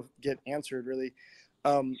haven't been able to get answered really.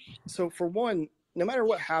 So for one, no matter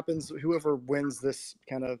what happens, whoever wins this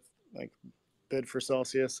kind of like bid for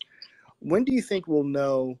Celsius, when do you think we'll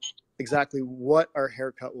know exactly what our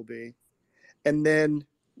haircut will be? And then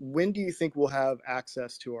when do you think we'll have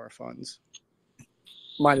access to our funds?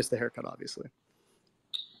 Minus the haircut, obviously.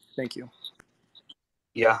 Thank you.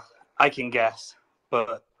 Yeah, I can guess,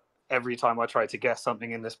 but every time I try to guess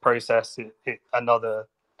something in this process, another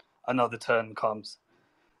turn comes.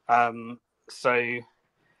 So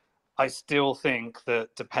I still think that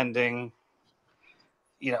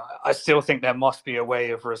I still think there must be a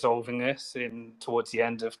way of resolving this towards the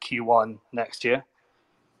end of Q1 next year.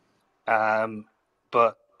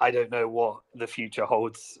 But I don't know what the future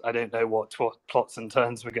holds. I don't know what plots and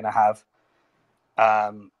turns we're going to have.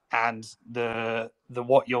 And the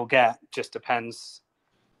what you'll get just depends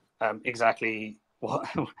exactly what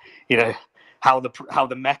how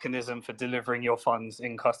the mechanism for delivering your funds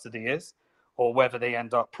in custody is, or whether they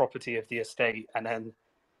end up property of the estate and then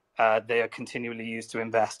they are continually used to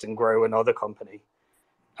invest and grow another company.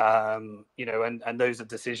 And those are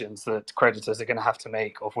decisions that creditors are going to have to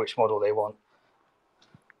make of which model they want.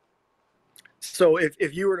 So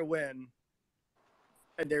if you were to win,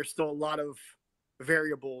 and there's still a lot of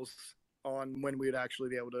variables on when we would actually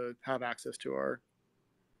be able to have access to our.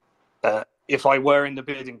 If I were in the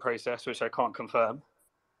bidding process, which I can't confirm,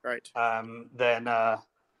 right, then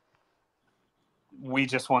we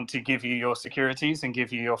just want to give you your securities and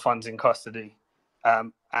give you your funds in custody,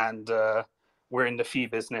 and we're in the fee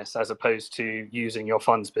business as opposed to using your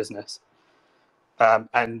funds business.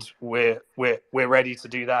 And we're ready to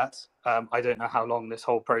do that. I don't know how long this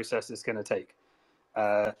whole process is going to take.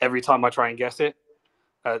 Every time I try and guess it,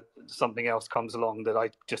 something else comes along that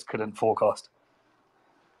I just couldn't forecast.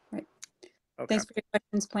 Right. Okay. Thanks for your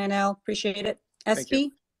questions, Plan L. Appreciate it.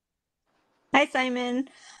 SP? Hi, Simon.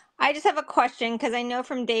 I just have a question because I know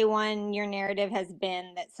from day one your narrative has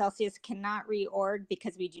been that Celsius cannot reorg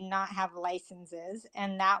because we do not have licenses.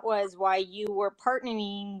 And that was why you were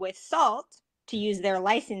partnering with Salt to use their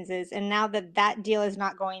licenses. And now that that deal is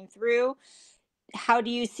not going through, how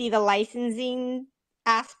do you see the licensing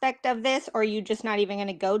aspect of this? Or are you just not even going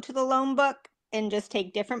to go to the loan book and just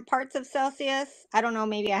take different parts of Celsius? I don't know.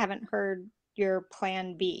 Maybe I haven't heard your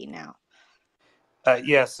plan B now.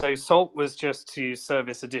 So SALT was just to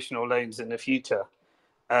service additional loans in the future.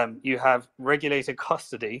 You have regulated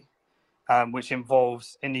custody, which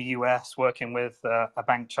involves in the US working with a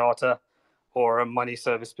bank charter or a money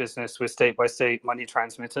service business with state-by-state money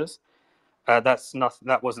transmitters.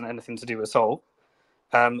 That wasn't anything to do with Sol.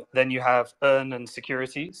 Then you have earn and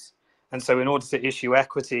securities. And so in order to issue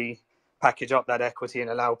equity, package up that equity and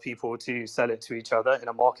allow people to sell it to each other in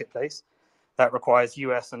a marketplace, that requires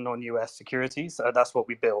US and non-US securities. That's what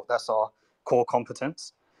we built. That's our core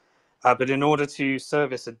competence. But in order to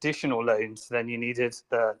service additional loans, then you needed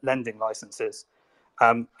the lending licenses.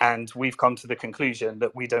 And we've come to the conclusion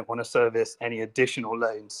that we don't want to service any additional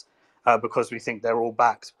loans because we think they're all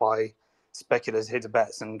backed by speculative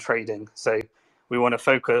bets and trading. So we want to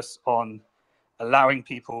focus on allowing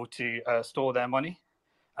people to store their money,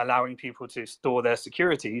 allowing people to store their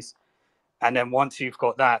securities. And then once you've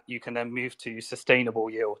got that, you can then move to sustainable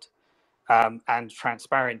yield and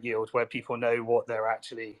transparent yield, where people know what they're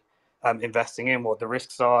actually investing in, what the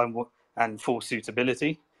risks are, and full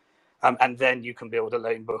suitability. And then you can build a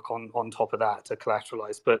loan book on top of that to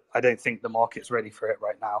collateralize. But I don't think the market's ready for it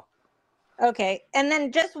right now. Okay, and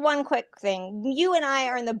then just one quick thing. You and I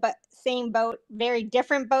are in the same boat, very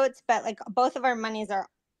different boats, but like both of our monies are,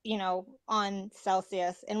 you know, on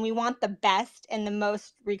Celsius, and we want the best and the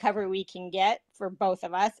most recovery we can get for both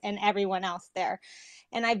of us and everyone else there.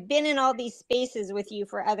 And I've been in all these spaces with you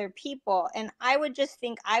for other people, and I would just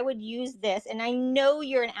think I would use this, and I know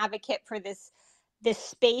you're an advocate for this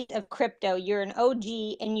space of crypto. You're an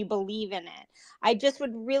OG and you believe in it. I just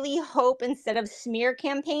would really hope instead of smear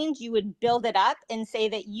campaigns, you would build it up and say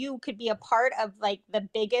that you could be a part of like the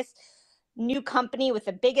biggest new company with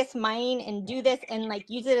the biggest mining and do this and like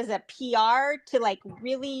use it as a PR to like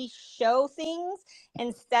really show things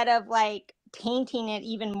instead of like tainting it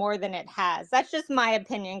even more than it has. That's just my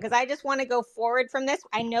opinion, because I just want to go forward from this.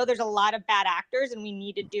 I know there's a lot of bad actors and we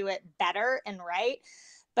need to do it better and right,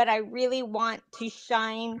 but I really want to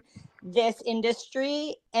shine this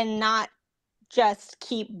industry and not just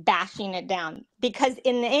keep bashing it down, because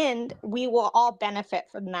in the end, we will all benefit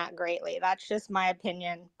from that greatly. That's just my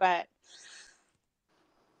opinion, but.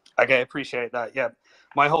 Okay, appreciate that. Yeah,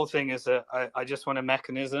 my whole thing is that I just want a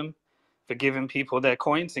mechanism for giving people their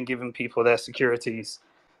coins and giving people their securities,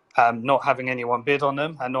 not having anyone bid on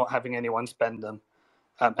them and not having anyone spend them.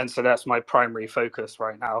 And so that's my primary focus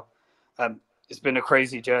right now. It's been a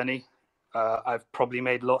crazy journey. I've probably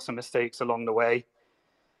made lots of mistakes along the way.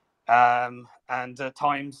 And at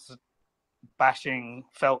times, bashing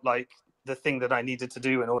felt like the thing that I needed to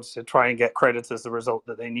do in order to try and get creditors the result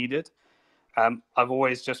that they needed. I've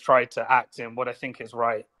always just tried to act in what I think is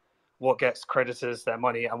right, what gets creditors their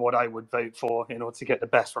money, and what I would vote for in order to get the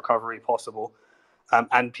best recovery possible.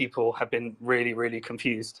 And people have been really, really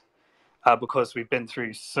confused because we've been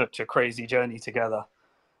through such a crazy journey together.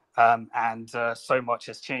 And so much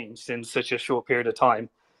has changed in such a short period of time.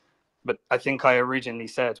 But I think I originally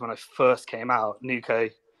said when I first came out, NUCO,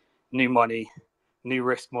 new money, new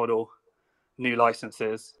risk model, new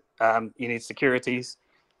licenses. You need securities,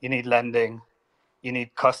 you need lending, you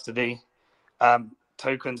need custody.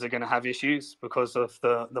 Tokens are going to have issues because of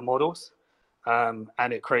the models, and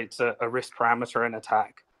it creates a risk parameter and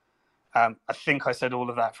attack. I think I said all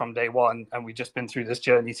of that from day one, and we've just been through this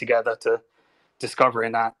journey together to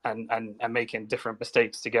discovering that and making different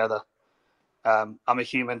mistakes together. I'm a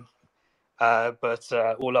human, but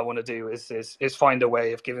all I want to do is find a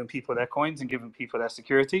way of giving people their coins and giving people their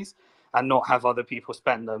securities, and not have other people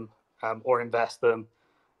spend them or invest them,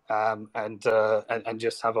 and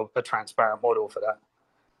just have a transparent model for that.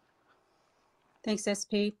 Thanks,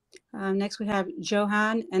 SP. Next we have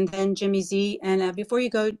Johan and then Jimmy Z. And before you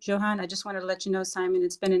go, Johan, I just wanted to let you know, Simon,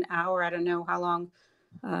 it's been an hour. I don't know how long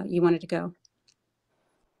you wanted to go.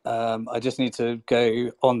 I just need to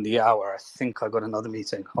go on the hour. I think I got another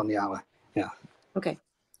meeting on the hour. Yeah. Okay.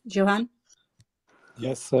 Johan?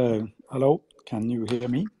 Yes. Hello. Can you hear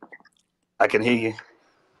me? I can hear you.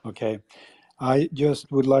 Okay. I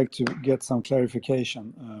just would like to get some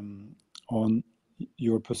clarification on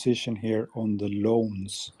your position here on the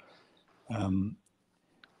loans.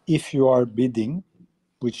 If you are bidding,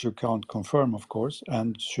 which you can't confirm, of course,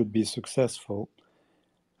 and should be successful,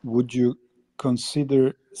 would you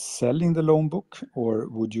consider selling the loan book, or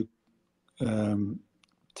would you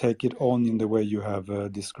take it on in the way you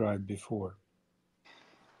have described before?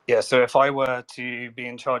 Yeah, so if I were to be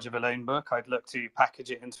in charge of a loan book, I'd look to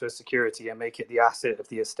package it into a security and make it the asset of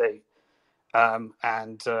the estate.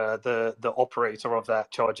 And the operator of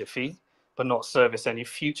that charge a fee, but not service any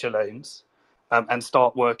future loans, and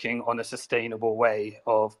start working on a sustainable way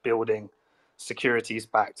of building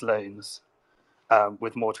securities-backed loans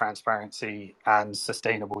with more transparency and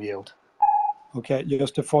sustainable yield. Okay,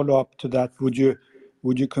 just to follow up to that, would you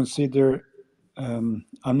would you consider, I'm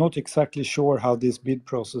not exactly sure how this bid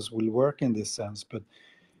process will work in this sense, but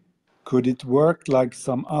could it work like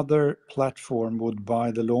some other platform would buy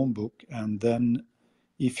the loan book, and then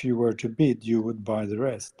if you were to bid, you would buy the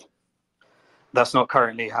rest? That's not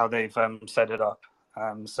currently how they've set it up.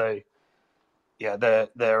 So yeah,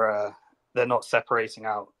 they're not separating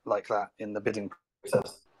out like that in the bidding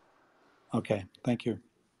process. Okay, thank you.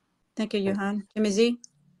 Thank you, Johan. Jimmy Z?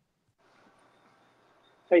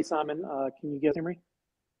 Hey, Simon, can you guys hear me?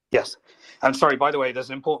 Yes. I'm sorry, by the way, there's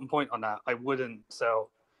an important point on that. I wouldn't sell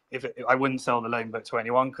I wouldn't sell the loan book to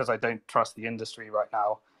anyone because I don't trust the industry right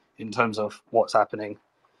now in terms of what's happening.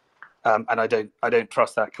 And I don't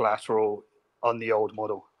trust that collateral on the old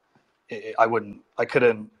model. I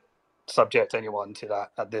couldn't subject anyone to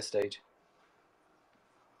that at this stage.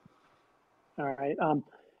 All right.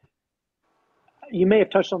 You may have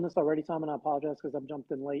touched on this already, Simon. I apologize because I've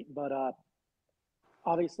jumped in late, but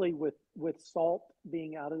obviously with salt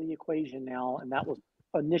being out of the equation now, and that was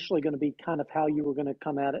initially going to be kind of how you were going to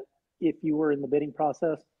come at it if you were in the bidding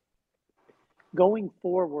process. Going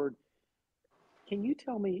forward, can you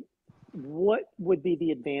tell me what would be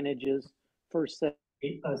the advantages for, say,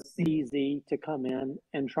 a CZ to come in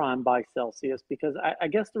and try and buy Celsius? Because I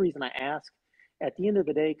guess the reason I ask, at the end of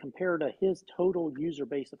the day, compared to his total user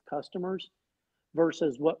base of customers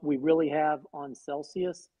versus what we really have on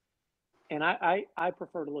Celsius, and I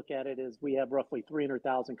prefer to look at it as we have roughly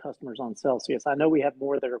 300,000 customers on Celsius. I know we have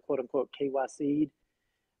more that are quote unquote KYC'd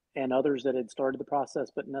and others that had started the process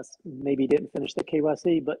but maybe didn't finish the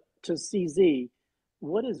KYC. But to CZ,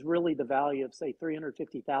 what is really the value of, say,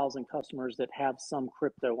 350,000 customers that have some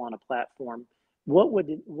crypto on a platform? What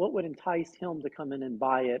would entice him to come in and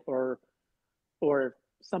buy it, or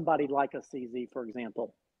somebody like a CZ, for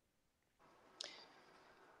example?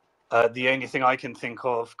 The only thing I can think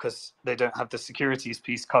of, because they don't have the securities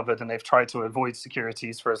piece covered and they've tried to avoid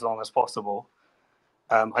securities for as long as possible,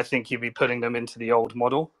 I think you'd be putting them into the old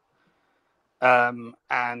model. And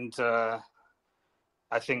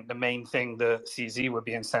I think the main thing that CZ would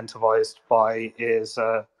be incentivized by is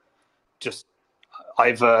just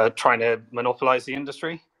either trying to monopolize the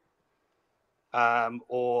industry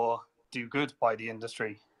or do good by the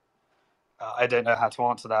industry. I don't know how to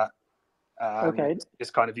answer that. Okay. It's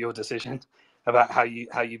kind of your decision about how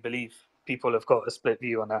you believe. People have got a split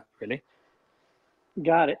view on that, really.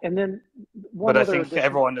 Got it. And then But I think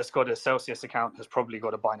everyone that's got a Celsius account has probably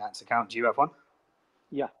got a Binance account. Do you have one?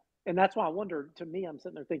 Yeah. And that's why I wonder, to me, I'm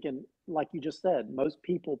sitting there thinking, like you just said, most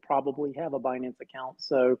people probably have a Binance account.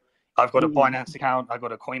 So I've got a Binance account, I've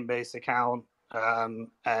got a Coinbase account,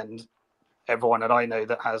 and everyone that I know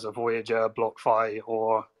that has a Voyager, BlockFi,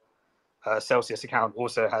 or a Celsius account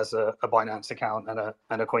also has a Binance account and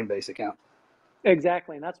a Coinbase account.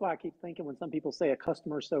 Exactly. And that's why I keep thinking when some people say a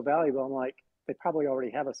customer is so valuable, I'm like, they probably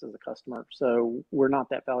already have us as a customer. So we're not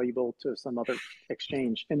that valuable to some other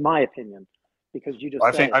exchange, in my opinion, because you just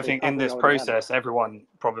I think in this process, everyone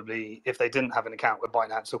probably, if they didn't have an account with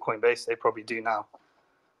Binance or Coinbase, they probably do now.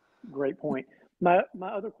 Great point. My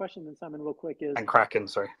other question then, Simon, real quick is... And Kraken,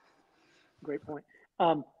 sorry. Great point.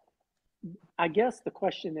 I guess the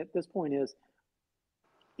question at this point is,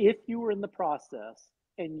 if you were in the process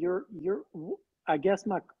and I guess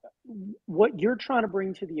what you're trying to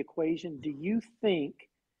bring to the equation, do you think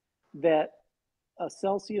that a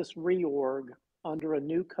Celsius reorg under a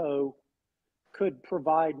new co could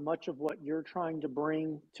provide much of what you're trying to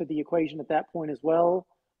bring to the equation at that point as well?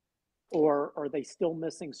 Or are they still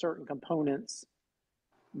missing certain components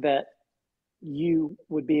that you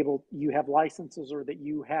would be able, you have licenses, or that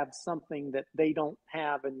you have something that they don't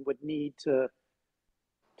have and would need to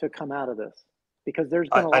come out of this? Because there's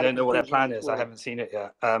been a lot I don't know what their plan is. I haven't seen it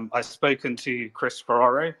yet. I've spoken to Chris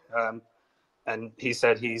Ferraro, and he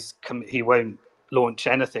said he won't launch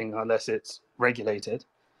anything unless it's regulated.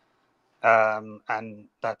 And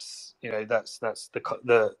that's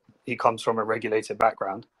the he comes from a regulated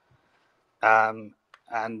background. I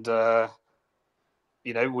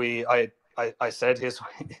said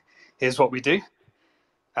here's what we do.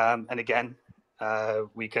 And again, I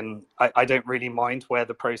don't really mind where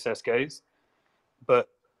the process goes. But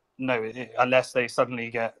no, unless they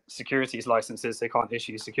suddenly get securities licenses, they can't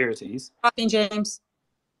issue securities. Talking, James.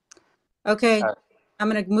 Okay, I'm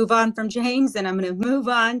going to move on from James, and I'm going to move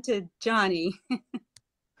on to Johnny.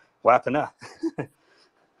 What happened now?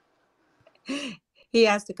 He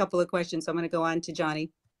asked a couple of questions, so I'm going to go on to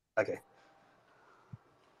Johnny. Okay.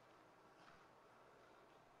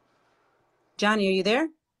 Johnny, are you there?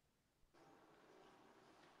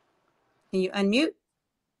 Can you unmute?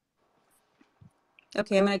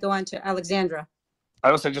 Okay, I'm going to go on to Alexandra. I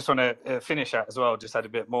also just want to finish out as well, just add a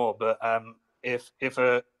bit more. But if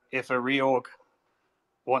a reorg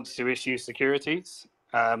wants to issue securities,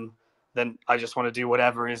 then I just want to do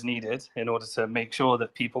whatever is needed in order to make sure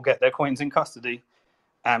that people get their coins in custody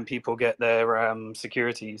and people get their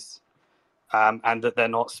securities, and that they're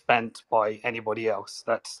not spent by anybody else.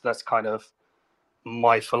 That's kind of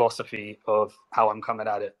my philosophy of how I'm coming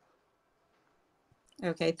at it.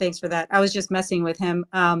 Okay, thanks for that. I was just messing with him.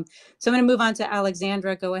 So I'm going to move on to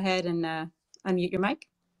Alexandra. Go ahead and unmute your mic.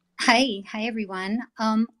 Hi everyone.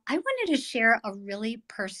 I wanted to share a really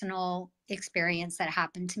personal experience that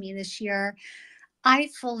happened to me this year. I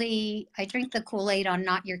drink the Kool-Aid on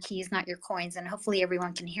not your keys, not your coins, and hopefully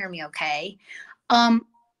everyone can hear me okay. I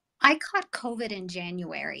caught COVID in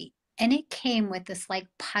January, and it came with this like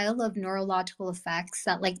pile of neurological effects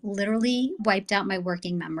that like literally wiped out my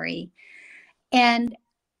working memory. And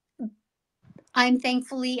I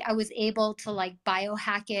was able to like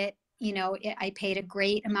biohack it. You know, I paid a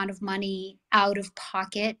great amount of money out of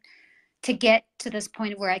pocket to get to this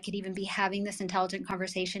point where I could even be having this intelligent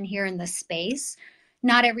conversation here in this space.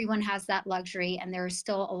 Not everyone has that luxury, and there are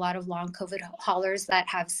still a lot of long COVID haulers that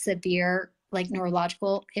have severe like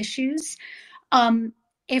neurological issues.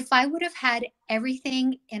 If I would have had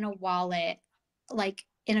everything in a wallet, like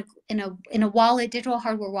in a wallet, digital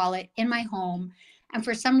hardware wallet in my home, and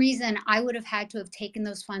for some reason I would have had to have taken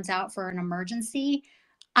those funds out for an emergency,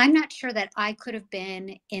 I'm not sure that I could have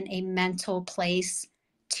been in a mental place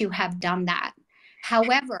to have done that.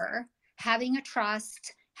 However, having a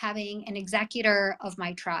trust, having an executor of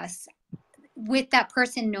my trust, with that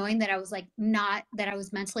person knowing that I was like not, that I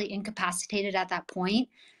was mentally incapacitated at that point,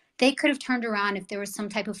 they could have turned around if there was some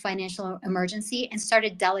type of financial emergency and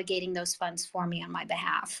started delegating those funds for me on my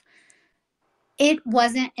behalf. It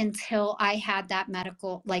wasn't until I had that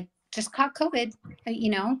medical, like just caught COVID,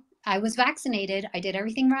 you know, I was vaccinated, I did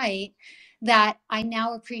everything right, that I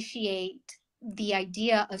now appreciate the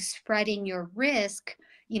idea of spreading your risk,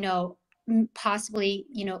 you know, possibly,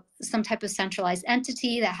 you know, some type of centralized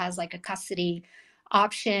entity that has like a custody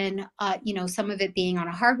option, you know, some of it being on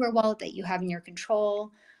a hardware wallet that you have in your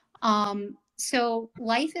control. So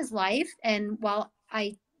life is life. And while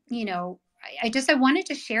you know, I wanted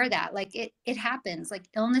to share that, like it happens, like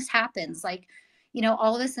illness happens, like, you know,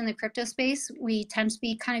 all of us in the crypto space, we tend to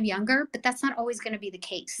be kind of younger, but that's not always going to be the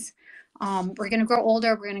case. We're going to grow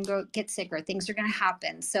older, we're going to get sicker, things are going to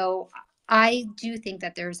happen. So I do think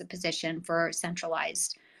that there's a position for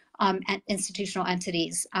centralized institutional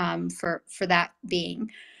entities for that being.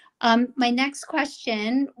 My next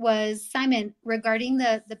question was, Simon, regarding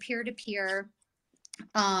the peer-to-peer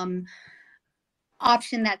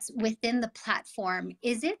option that's within the platform,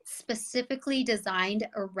 is it specifically designed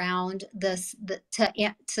around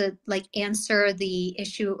to like answer the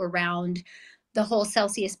issue around the whole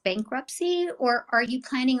Celsius bankruptcy, or are you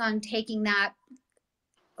planning on taking that,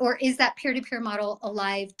 or is that peer-to-peer model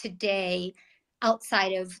alive today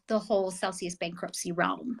outside of the whole Celsius bankruptcy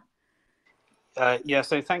realm? Yeah,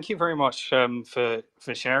 so thank you very much for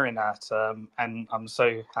sharing that, and I'm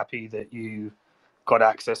so happy that you got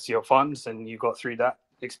access to your funds and you got through that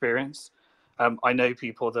experience. I know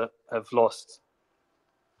people that have lost.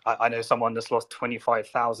 I know someone that's lost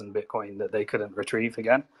 25,000 Bitcoin that they couldn't retrieve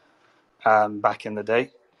again back in the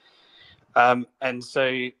day, and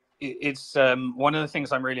so it's one of the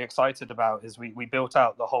things I'm really excited about is we built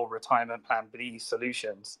out the whole retirement plan B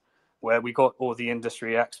solutions, where we got all the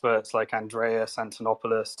industry experts like Andreas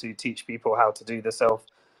Antonopoulos to teach people how to do the self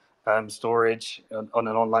storage on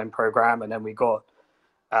an online program. And then we got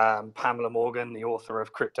Pamela Morgan, the author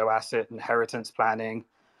of Crypto Asset Inheritance Planning.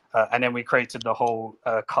 And then we created the whole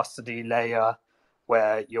custody layer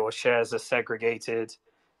where your shares are segregated,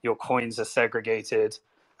 your coins are segregated.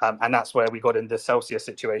 And that's where we got in the Celsius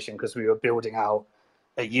situation, because we were building out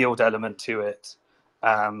a yield element to it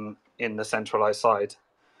in the centralized side.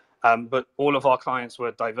 But all of our clients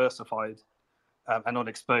were diversified and not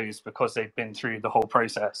exposed because they've been through the whole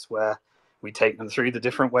process where we take them through the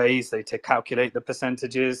different ways. They calculate the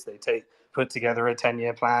percentages. They put together a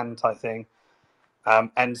 10-year plan type thing.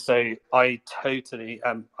 And so I totally,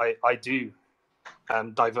 I do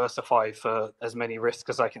diversify for as many risks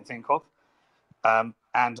as I can think of.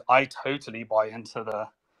 And I totally buy into the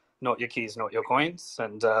not your keys, not your coins.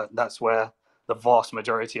 And that's where the vast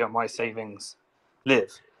majority of my savings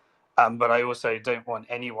live. But I also don't want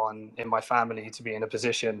anyone in my family to be in a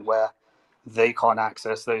position where they can't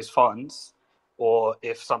access those funds, or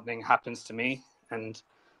if something happens to me and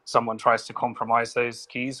someone tries to compromise those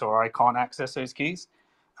keys or I can't access those keys,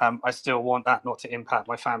 I still want that not to impact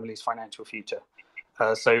my family's financial future.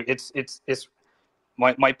 So it's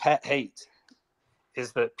my pet hate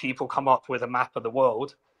is that people come up with a map of the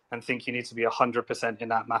world and think you need to be 100% in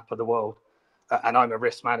that map of the world. And I'm a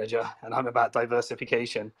risk manager, and I'm about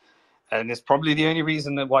diversification. And it's probably the only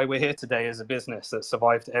reason that why we're here today as a business that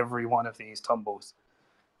survived every one of these tumbles,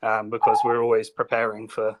 because we're always preparing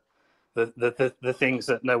for the things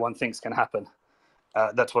that no one thinks can happen.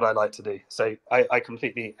 That's what I like to do. So I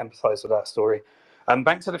completely empathize with that story.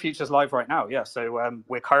 Bank to the Future's live right now. Yeah. So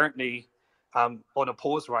we're currently on a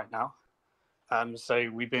pause right now. So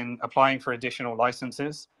we've been applying for additional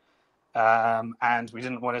licenses, and we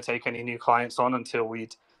didn't want to take any new clients on until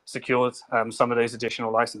we'd secured some of those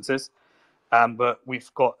additional licenses. But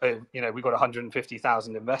we've got, we've got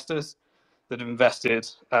 150,000 investors that have invested,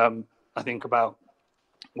 I think, about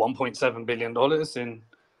 $1.7 billion in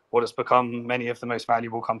what has become many of the most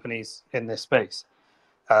valuable companies in this space.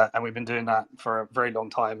 And we've been doing that for a very long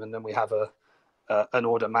time. And then we have an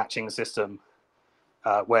order matching system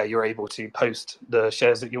where you're able to post the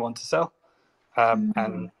shares that you want to sell,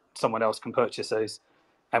 and someone else can purchase those.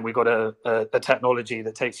 And we've got a technology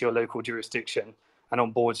that takes your local jurisdiction and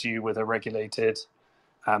onboards you with a regulated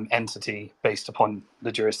entity based upon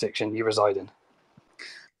the jurisdiction you reside in.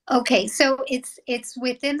 Okay, so it's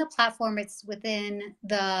within the platform. It's within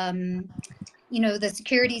the the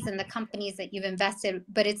securities and the companies that you've invested,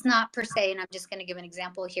 but it's not per se. And I'm just going to give an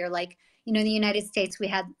example here. Like, in the United States, we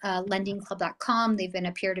had lendingclub.com. They've been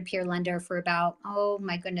a peer-to-peer lender for about, oh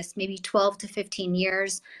my goodness, maybe 12 to 15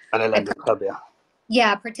 years. And a lending club, yeah.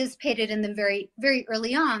 Yeah, participated in them very, very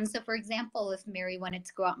early on. So, for example, if Mary wanted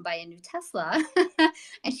to go out and buy a new Tesla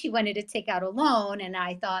and she wanted to take out a loan, and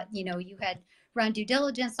I thought, you had run due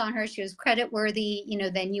diligence on her, she was credit worthy,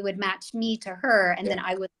 then you would match me to her, and then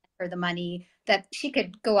I would lend her the money that she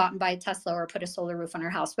could go out and buy a Tesla or put a solar roof on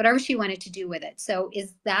her house, whatever she wanted to do with it. So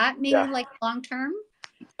is that maybe like long term?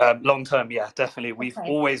 Long term, yeah, definitely. We've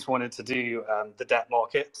always wanted to do the debt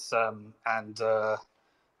markets, and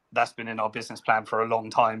that's been in our business plan for a long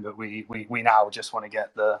time, but we now just want to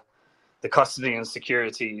get the custody and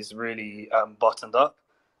securities really buttoned up,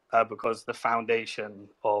 because the foundation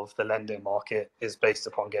of the lending market is based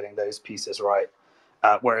upon getting those pieces right.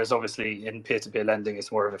 Whereas obviously in peer-to-peer lending,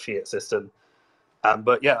 it's more of a fiat system.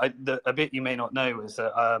 But yeah, a bit you may not know is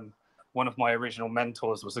that one of my original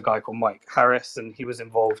mentors was a guy called Mike Harris, and he was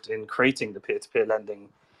involved in creating the peer-to-peer lending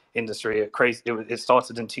industry. It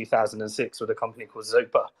started in 2006 with a company called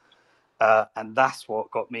Zopa. And that's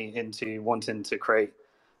what got me into wanting to create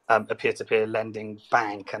a peer-to-peer lending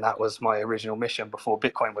bank. And that was my original mission before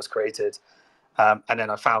Bitcoin was created. And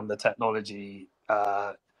then I found the technology,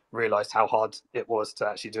 realized how hard it was to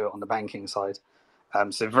actually do it on the banking side.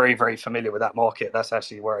 So very, very familiar with that market. That's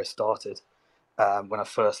actually where I started when I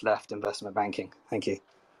first left investment banking. Thank you.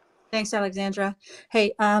 Thanks, Alexandra.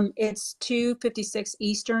 Hey, it's 2:56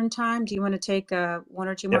 Eastern time. Do you want to take one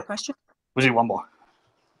or two more questions? We'll do one more.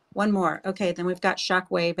 One more. Okay, then we've got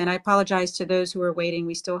Shockwave. And I apologize to those who are waiting.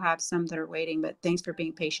 We still have some that are waiting, but thanks for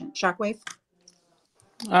being patient. Shockwave?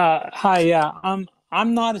 Hi, yeah.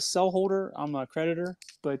 I'm not a sell holder. I'm a creditor.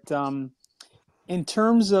 But in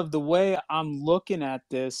terms of the way I'm looking at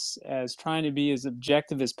this as trying to be as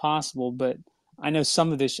objective as possible, but I know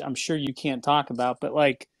some of this I'm sure you can't talk about, but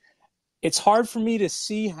like, it's hard for me to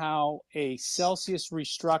see how a Celsius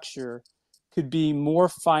restructure could be more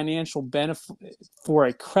financial benefit for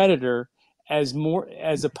a creditor as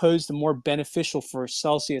opposed to more beneficial for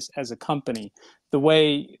Celsius as a company. The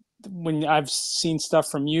way when I've seen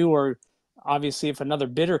stuff from you, or obviously if another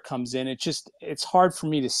bidder comes in, it's hard for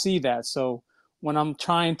me to see that. So when I'm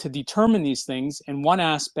trying to determine these things, and one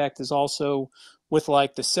aspect is also with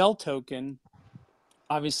like the cell token,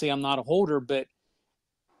 obviously I'm not a holder, but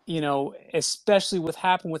especially what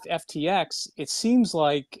happened with FTX, it seems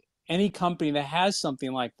like any company that has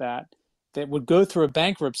something like that would go through a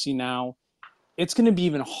bankruptcy now, it's going to be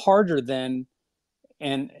even harder than,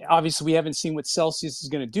 and obviously we haven't seen what Celsius is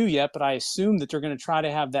going to do yet, but I assume that they're going to try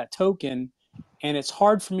to have that token, and it's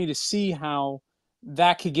hard for me to see how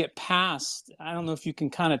that could get passed. I don't know if you can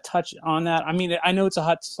kind of touch on that. I mean, I know it's a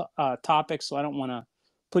hot topic, so I don't want to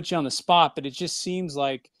put you on the spot, but it just seems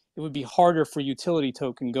like it would be harder for utility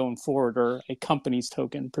token going forward, or a company's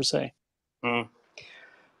token per se.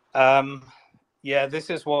 Yeah, this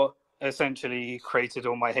is what essentially created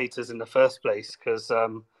all my haters in the first place, because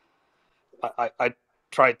I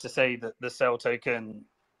tried to say that the cell token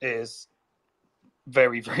is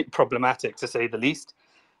very, very problematic, to say the least.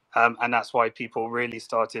 And that's why people really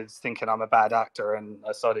started thinking I'm a bad actor, and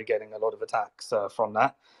I started getting a lot of attacks from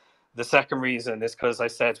that. The second reason is because I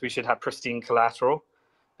said we should have pristine collateral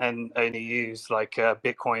and only use like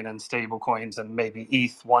Bitcoin and stable coins and maybe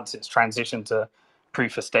ETH once it's transitioned to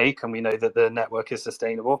proof of stake, and we know that the network is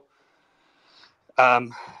sustainable.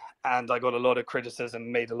 And I got a lot of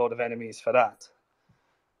criticism, made a lot of enemies for that.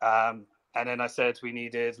 And then I said we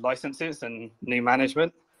needed licenses and new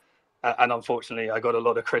management. And unfortunately, I got a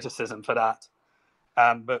lot of criticism for that.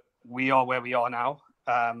 But we are where we are now.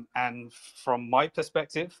 And from my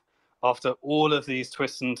perspective, after all of these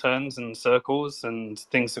twists and turns and circles and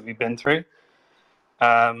things that we've been through,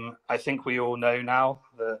 I think we all know now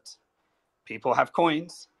that people have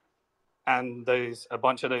coins, and a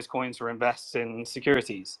bunch of those coins were invested in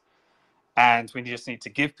securities. And we just need to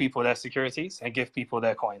give people their securities and give people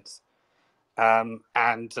their coins. And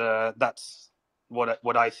that's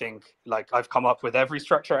what I think. Like, I've come up with every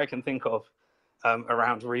structure I can think of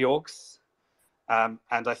around reorgs. And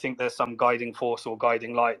I think there's some guiding force or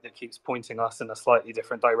guiding light that keeps pointing us in a slightly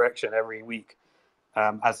different direction every week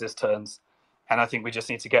as this turns. And I think we just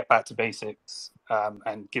need to get back to basics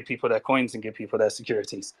and give people their coins and give people their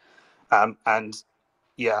securities. And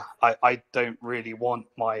yeah, I don't really want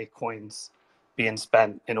my coins being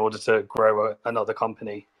spent in order to grow another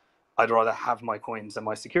company. I'd rather have my coins and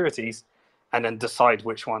my securities and then decide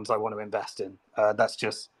which ones I want to invest in. That's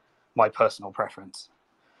just my personal preference.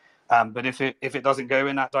 But if it doesn't go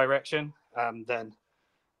in that direction, then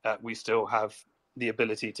we still have the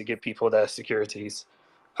ability to give people their securities.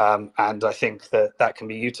 And I think that can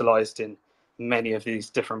be utilized in many of these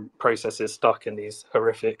different processes stuck in these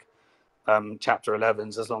horrific Chapter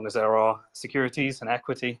 11s, as long as there are securities and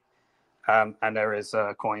equity and there is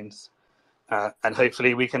coins. And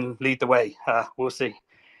hopefully we can lead the way. We'll see.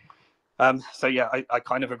 So yeah, I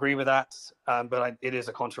kind of agree with that, but it is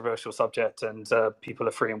a controversial subject, and people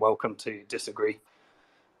are free and welcome to disagree.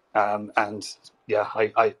 And yeah,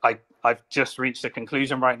 I've just reached a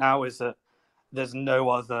conclusion right now, is that there's no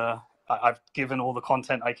other. I've given all the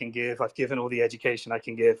content I can give. I've given all the education I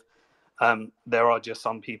can give. There are just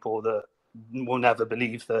some people that will never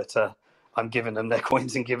believe that I'm giving them their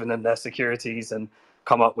coins and giving them their securities, and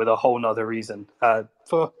come up with a whole nother reason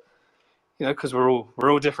for, because we're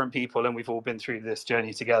all different people, and we've all been through this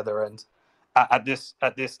journey together. And at this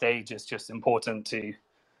stage, it's just important to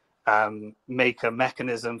make a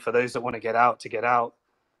mechanism for those that want to get out,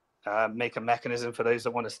 make a mechanism for those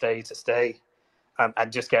that want to stay,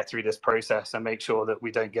 and just get through this process and make sure that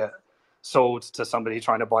we don't get sold to somebody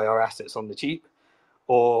trying to buy our assets on the cheap,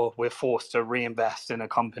 or we're forced to reinvest in a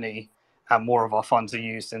company and more of our funds are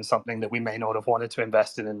used in something that we may not have wanted to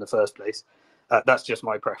invest in the first place. That's just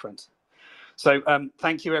my preference. So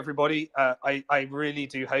thank you, everybody. I really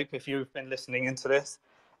do hope, if you've been listening into this,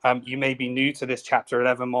 you may be new to this Chapter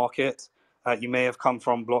 11 market. You may have come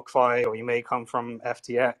from BlockFi, or you may come from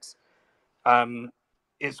FTX.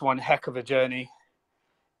 It's one heck of a journey.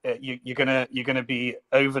 You're gonna be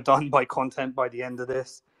overdone by content by the end of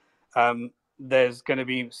this. There's going to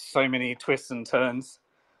be so many twists and turns,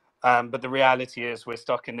 but the reality is we're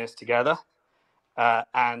stuck in this together.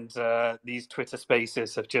 And these Twitter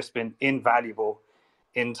spaces have just been invaluable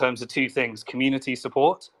in terms of two things: community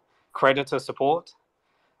support, creditor support,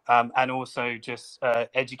 and also just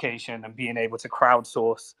education and being able to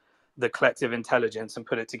crowdsource the collective intelligence and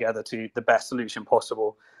put it together to the best solution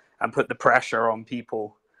possible, and put the pressure on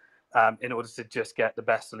people in order to just get the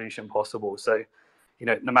best solution possible. So,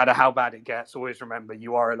 no matter how bad it gets, always remember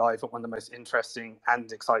you are alive at one of the most interesting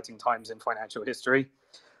and exciting times in financial history.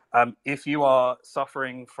 If you are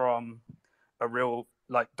suffering from a real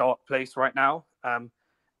dark place right now,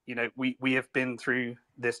 we have been through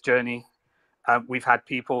this journey. We've had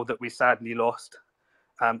people that we sadly lost.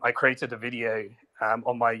 I created a video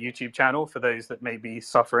on my YouTube channel for those that may be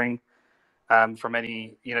suffering from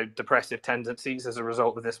any depressive tendencies as a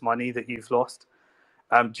result of this money that you've lost.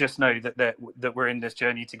 Just know that we're in this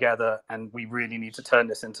journey together, and we really need to turn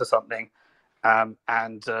this into something.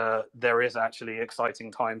 And there is actually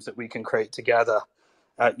exciting times that we can create together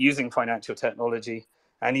using financial technology.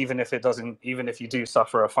 And even if you do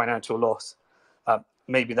suffer a financial loss,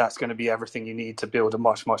 maybe that's going to be everything you need to build a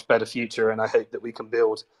much, much better future. And I hope that we can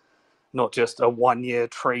build not just a 1-year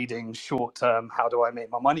trading short term, how do I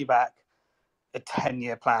make my money back, a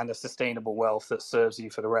 10-year plan of sustainable wealth that serves you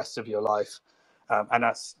for the rest of your life. And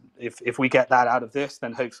that's, if we get that out of this,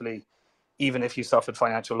 then hopefully, even if you suffered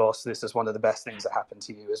financial loss, this is one of the best things that happened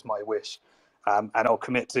to you, is my wish. And I'll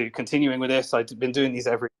commit to continuing with this. I've been doing these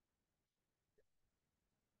every